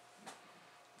 tried to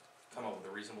come up with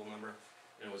a reasonable number,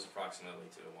 and it was approximately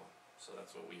 2 to 1, so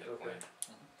that's what we had Okay. planned.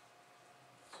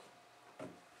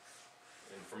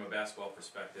 And from a basketball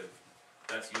perspective,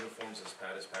 that's uniforms as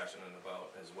Pat is passionate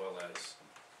about, as well as,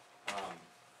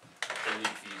 the league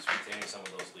fees, retaining some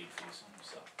of those league fees,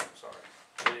 so.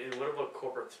 Sorry. And what about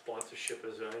corporate sponsorship,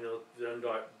 I know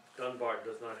Dunbarton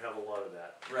does not have a lot of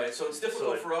that. Right, so it's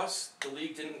difficult for us, the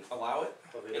league didn't allow it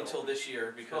Oh, they don't? until this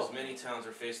year, because Oh. many towns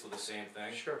are faced with the same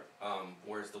thing. Sure,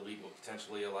 Whereas the league will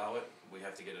potentially allow it, we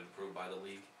have to get it approved by the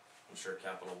league. I'm sure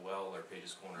Capital Well or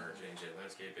Page's Corner or J&J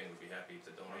Landscaping would be happy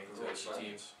to donate to each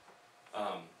team.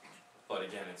 But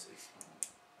again, it's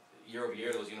year over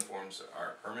year, those uniforms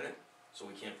are permanent, so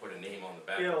we can't put a name on the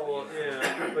back of the yeah, well, uniform.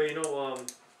 yeah, but you know, I'm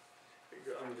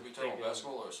Are just we talking thinking,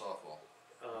 basketball or softball?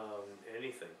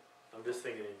 anything, I'm just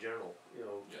thinking in general, you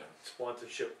know, Yeah.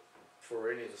 sponsorship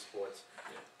for any of the sports.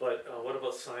 Yeah. But, what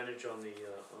about signage on the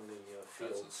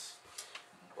fields?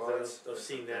 I've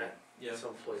seen that Yeah. in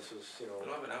some places, you We know.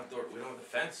 don't have an outdoor, we don't have a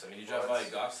fence, I mean, you drive by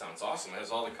Goffstown, it's awesome, it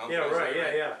has all the companies Yeah, there, right,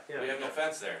 yeah, We yeah. have no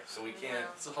fence there, so we can't,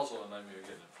 It's also a nightmare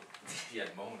getting it. yeah,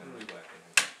 mowing and weed whacking.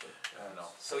 I know.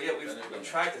 So yeah, we've Then they've done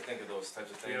tried to think of those types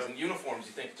of things, Yeah. and uniforms,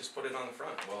 you think, just put it on the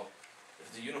front, well, if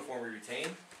it's a uniform we retain,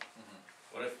 Mhm.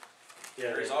 what if Yeah,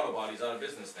 Henry's they- Auto Body's out of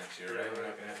business next year, Yeah, right, we're right.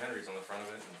 not gonna have Henry's on the front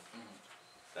of it, and Mhm.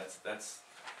 that's,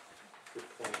 good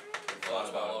point. Thought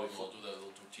about it, They'll do that,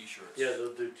 they'll do t-shirts. Yeah,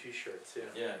 they'll do t-shirts,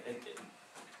 yeah. Yeah, and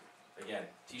again,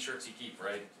 t-shirts you keep,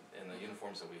 right, and the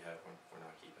uniforms that we have, we're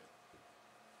not keeping.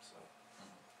 So,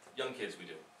 young kids we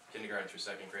do, kindergarten through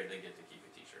second grade, they get to keep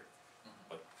a t-shirt.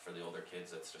 But for the older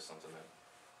kids, that's just something that,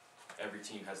 every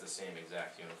team has the same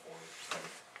exact uniform, from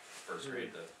first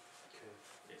grade to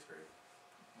Okay. 8th grade.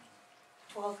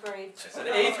 12th grade. I said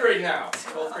 8th grade now,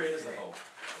 12th grade is the hope.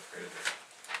 12th grade is it.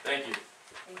 Thank you.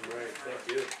 Right, thank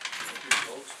you. Thank you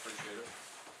folks, appreciate it.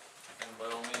 And by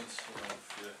all means,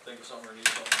 if you think of something or need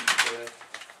something, Yeah.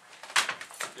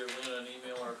 give Lena an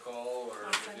email or a call, or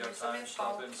I'll if send you you have some time,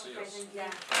 stop info. in and see Okay, us. then,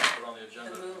 Yeah. Put on the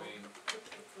agenda, The move. I mean,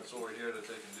 that's what we're here to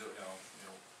take and do,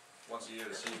 once a year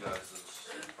to see you guys is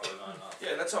probably not enough.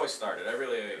 Yeah, that's how I started. I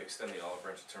really extend the olive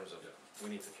branch in terms of, we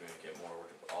need to communicate more,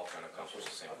 we're all trying to accomplish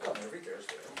the same I goal. come every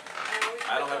Thursday.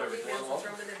 I don't have everything. Emails and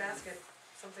throw them in their basket,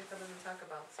 something for them to talk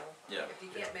about, so. Yeah. If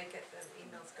you can't make it, then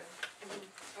email's good.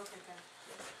 Okay,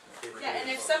 good. Yeah, and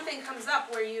if something comes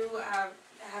up where you have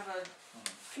a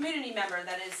community member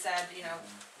that has said,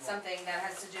 something that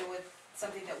has to do with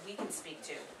something that we can speak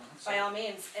to, by all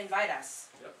means, invite us,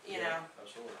 Yep. you know.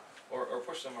 Absolutely. Or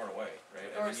push them our way,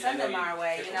 right? I Or mean, send I know them our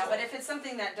way, kick but them if it's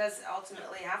something that does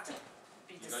ultimately have to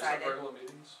be You guys have decided. regular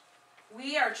meetings?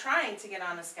 We are trying to get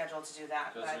on a schedule to do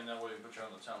that, Because but then that way you put you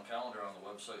on the town calendar on the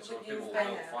website, so But people you've will been know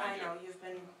to there, find I you. know, you've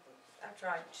been, I've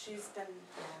tried. she's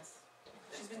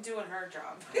been doing her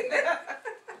job.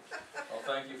 Well,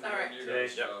 thank you for All right. doing your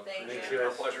guys' Yep. job. Thank Appreciate you. it.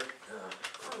 Our pleasure.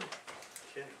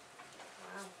 Okay.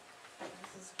 Wow,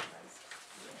 this is a surprise.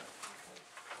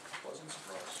 Pleasant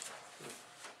surprise.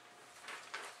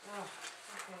 Oh,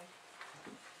 okay.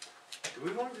 Do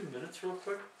we wanna do minutes real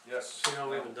quick? Yes. See how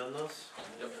we haven't done those?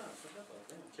 Yep.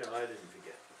 Yeah, I didn't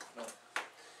forget. No.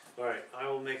 Alright, I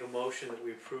will make a motion that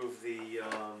we approve the,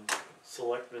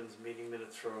 selectmen's meeting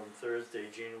minutes from Thursday,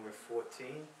 January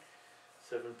 14,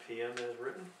 7 PM as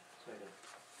written.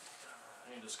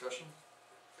 Any discussion?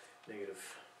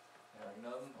 Negative. Hearing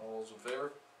none, all those in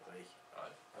favor? Aye.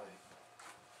 Aye.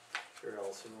 Aye. Here,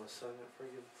 Allison, wanna sign that for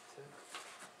you, Tim?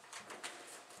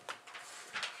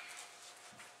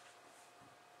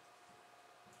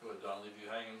 Good, Don, leave you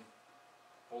hanging,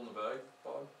 holding the bag,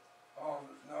 Bob? Oh,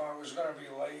 no, I was gonna be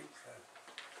late,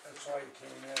 that's why you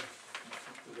came in.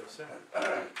 We got a second.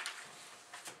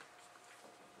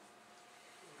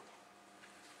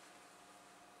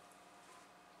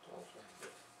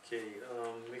 Okay,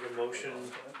 make a motion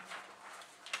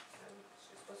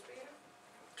She's supposed to be here?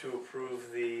 to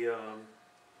approve the,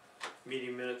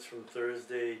 meeting minutes from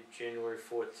Thursday, January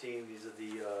 14. These are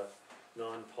the,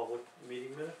 non-public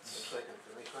meeting minutes. Second,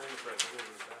 can I sign it right over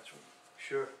the bathroom?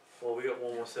 Sure, well, we got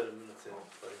one more set of minutes in,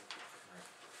 buddy.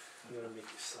 I'm gonna make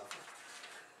you suffer.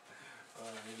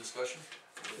 Any discussion?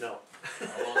 No.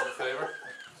 All those in favor?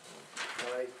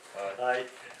 Aye. Aye.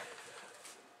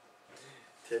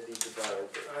 Ted needs a bottle.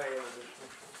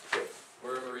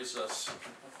 We're in recess.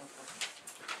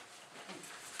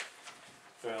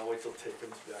 Alright, I'll wait till Ted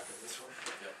comes back on this one.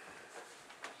 Yep.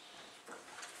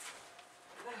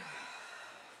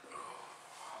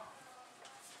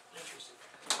 Interesting.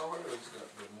 How are we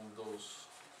gonna remove those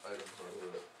items out of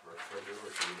the record, or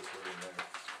should we just leave them there?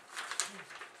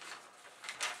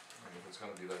 I mean, if it's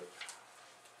gonna be that,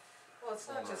 Well, it's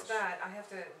not just that, I have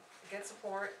to get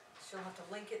support, she'll have to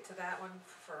link it to that one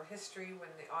for history when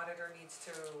the auditor needs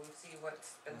to see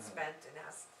what's been spent and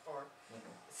ask for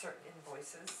certain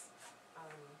invoices.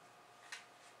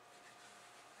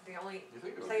 The only you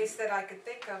think it would place be, that I could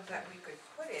think of that we could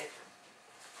put it,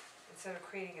 instead of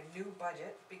creating a new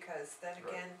budget, because then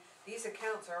Right. again, these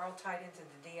accounts are all tied into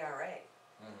the DRA.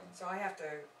 So I have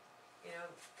to,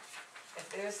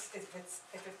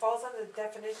 if it falls under the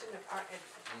definition of,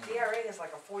 DRA is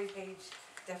like a 40-page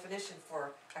definition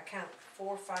for account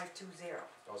 4520.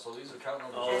 Oh, so these account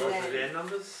numbers. Oh, And those then- are their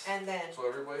numbers? And then, So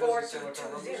everybody has the same account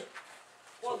 4220. numbers?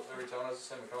 Well- So every town has the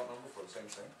same account number for the same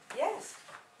thing? yes,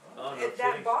 Oh, no that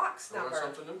kidding. box I learned number,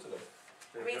 something new today.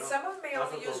 There I you mean, go. some of them may I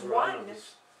only thought use those were our one,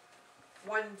 numbers.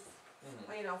 Mm-hmm.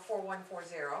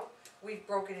 4140, we've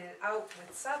broken it out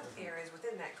with sub areas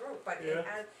within that group, but Yeah.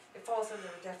 it falls under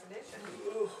a definition.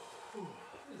 I'll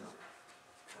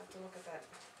have to look at that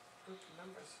group of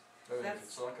numbers. I mean, if That's-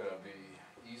 it's not gonna be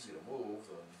easy to move,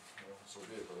 then, so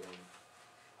be it, but I mean,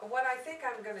 What I think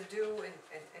I'm gonna do, and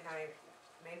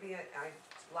maybe I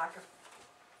lack of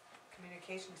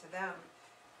communication to them,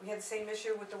 we had the same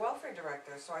issue with the welfare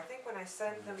director, so I think when I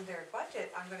send them their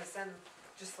budget, I'm gonna send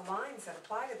just the lines that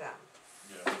apply to them.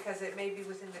 yeah. Because it may be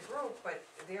within the group, but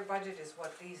their budget is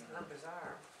what these numbers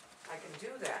are. I can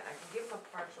do that, I can give them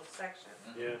a partial section,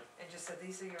 Yeah, and just say,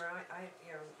 these are your,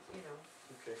 your, you know,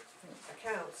 okay,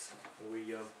 accounts.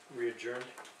 we adjourned,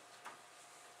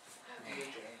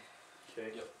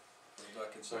 okay. Yep.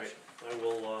 Back in Alright, session. I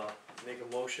will, make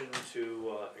a motion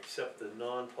to, accept the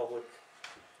non-public,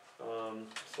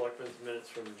 selectmen's minutes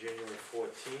from January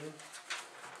 14.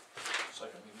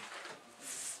 Second meeting.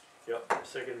 Yep,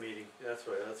 second meeting, that's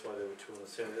right, that's why there were two on the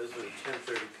same, this was at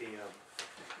 10:30 p.m.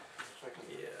 Second.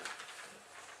 Yeah.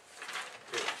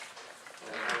 Good.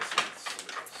 Any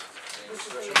This is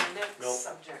discussion? the next Nope.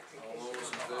 subject, in All case you those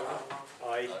in don't favor?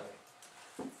 know. Aye.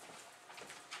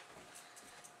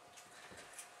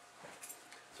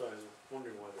 So I was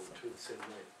wondering why there were two the same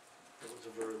night. It was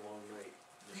a very long night.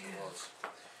 Yes, it was.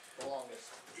 The longest.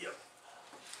 Yep.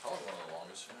 Probably one of the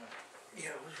longest, yeah.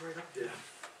 Yeah, it was right up there.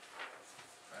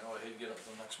 I know, I hate getting up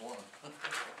the next morning.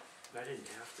 I didn't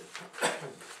have to.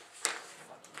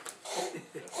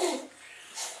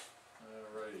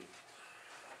 Alrighty.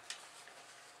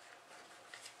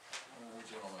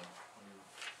 Gentlemen, are you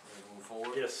ready to move forward?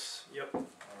 Yes, yep.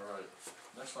 Alright,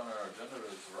 next on our agenda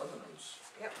is revenues.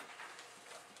 Yep.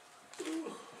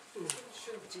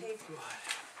 Shouldn't take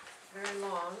very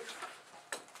long.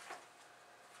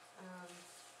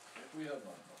 We have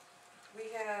none, We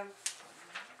have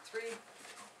three,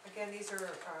 again, these are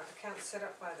accounts set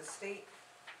up by the state.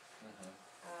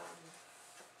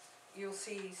 You'll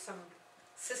see some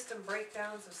system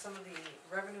breakdowns of some of the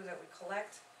revenue that we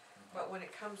collect, but when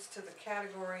it comes to the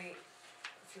category,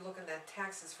 if you look in the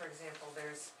taxes, for example,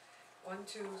 there's 1,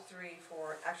 2, 3,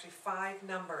 4, actually 5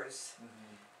 numbers.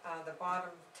 The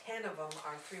bottom 10 of them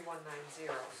are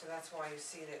 3190, so that's why you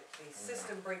see that the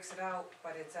system breaks it out,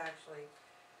 but it's actually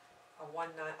a one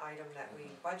item that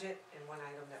we budget and one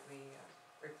item that we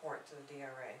report to the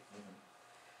DRA.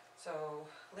 So,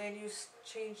 land use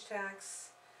change tax,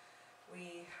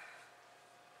 we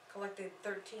collected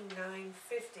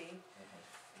 $13,950,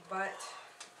 but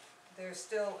there's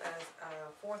still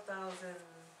a $4,000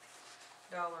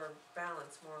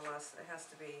 balance, more or less, that has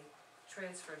to be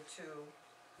transferred to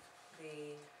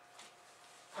the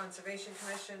Conservation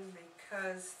Commission,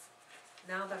 because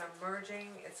now that I'm merging,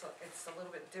 it's a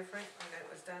little bit different when it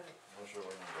was done. What's your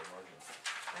line of margin?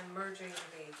 I'm merging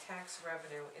the tax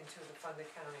revenue into the fund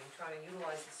accounting, trying to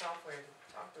utilize the software to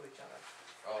talk to each other.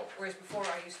 Oh, Whereas before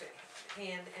I used to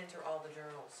hand enter all the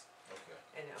journals, okay.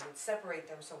 and I would separate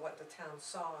them so what the town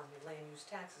saw on the land use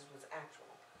taxes was actual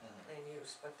land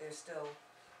use, but there's still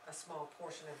a small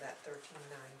portion of that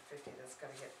 $13,950 that's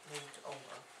gotta get moved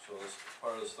over. So this,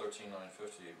 part of this $13,950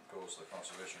 goes to the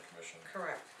Conservation Commission.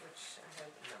 Correct, which I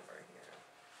have the number here.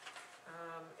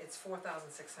 It's $4,600,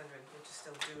 which is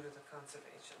still due to the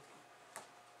conservation.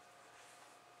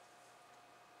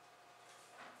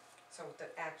 So the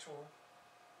actual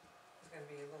is gonna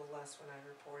be a little less when I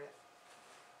report it.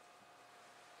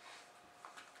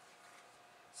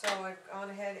 So I've gone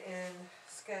ahead and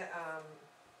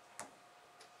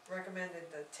recommended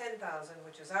the 10,000,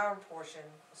 which is our portion,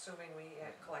 assuming we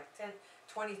collect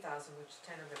 20,000, which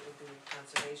 10 of it would be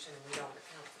conservation, and we don't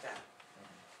account for that.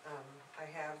 I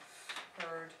have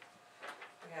heard,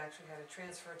 we actually had a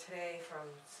transfer today from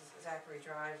Zachary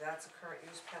Drive, that's a current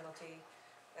use penalty,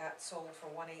 that sold for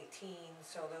 $118,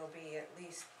 so there'll be at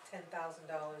least $10,000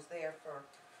 there for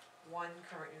one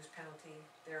current use penalty.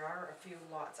 There are a few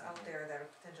lots out there that are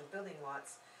potential building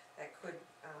lots that could,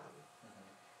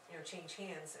 you know, change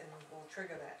hands and will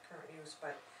trigger that current use,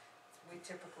 but we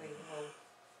typically will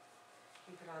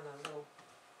keep it on a little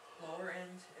lower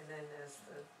end, and then as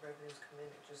the revenues come in,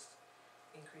 it just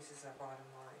increases our bottom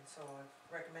line. So I've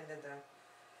recommended the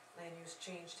land use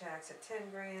change tax at $10,000.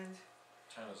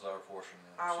 10 is our portion,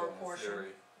 Our so in portion.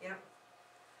 theory, Yep.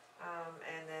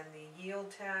 And then the yield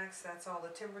tax, that's all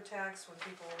the timber tax when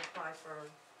people apply for,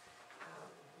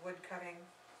 wood cutting.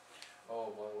 oh,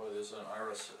 by the way, there's an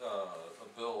IRS, a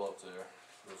bill up there,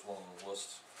 there's one on the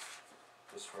list,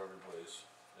 just for everybody's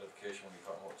education when you're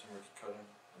talking about timber cutting.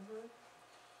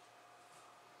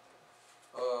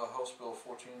 House Bill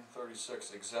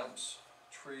 1436 exempts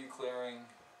tree clearing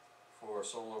for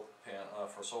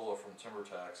solar from timber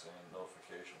tax and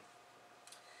notification.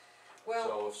 Well,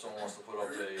 So if someone wants to put up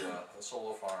a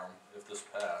solar farm, if this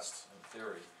passed, in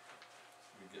theory,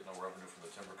 you'd get no revenue from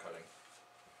the timber cutting.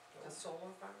 a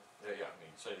solar farm, Yeah, I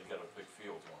mean, say you got a big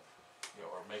field, you know,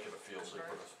 or make it a field, so you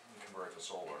convert it to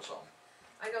solar or something.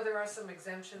 I know there are some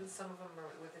exemptions, some of them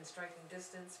are within striking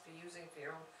distance for using for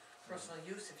your own personal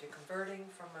use, if you're converting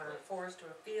from a Right. forest to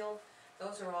a field,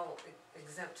 those are all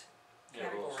exempt Yeah,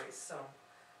 those- categories, so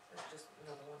there's just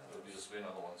another one of It'll be those. just be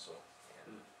another one, so.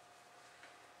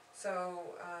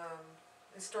 So,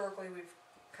 historically, we've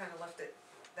kinda left it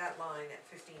that line at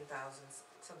 15,000,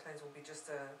 sometimes will be just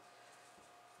a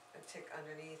tick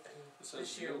underneath, and It says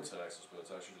this year yield was, taxes, but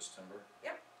it's actually just timber.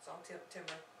 it's all timber,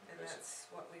 and Okay, so- that's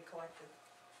what we collected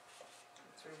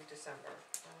through December.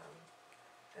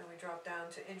 Then we drop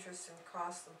down to interest and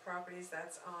costs and properties,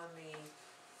 that's on the,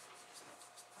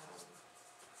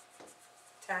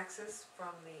 taxes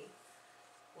from the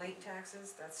late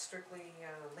taxes, that's strictly,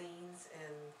 liens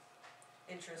and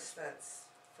interest that's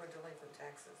for delinquent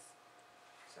taxes.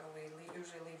 So we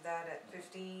usually leave that at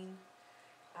 15.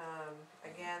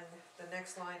 Again, the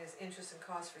next line is interest and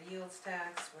cost for yields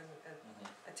tax, when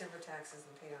a timber tax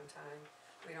isn't paid on time,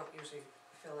 we don't usually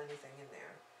fill anything in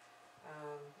there.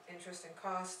 Interest and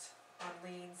cost on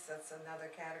liens, that's another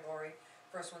category,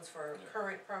 first one's for Yeah.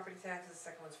 current property taxes,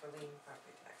 second one's for lien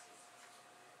property taxes.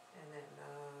 And then,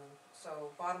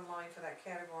 so bottom line for that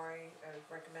category, I've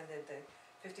recommended the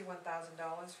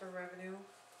 $51,000 for revenue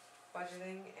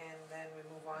budgeting, and then we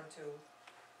move on to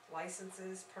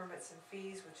licenses, permits and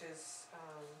fees, which is,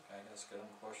 Can I ask them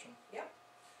a question? Yep.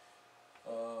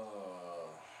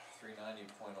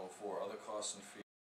 390.04, other costs and fees.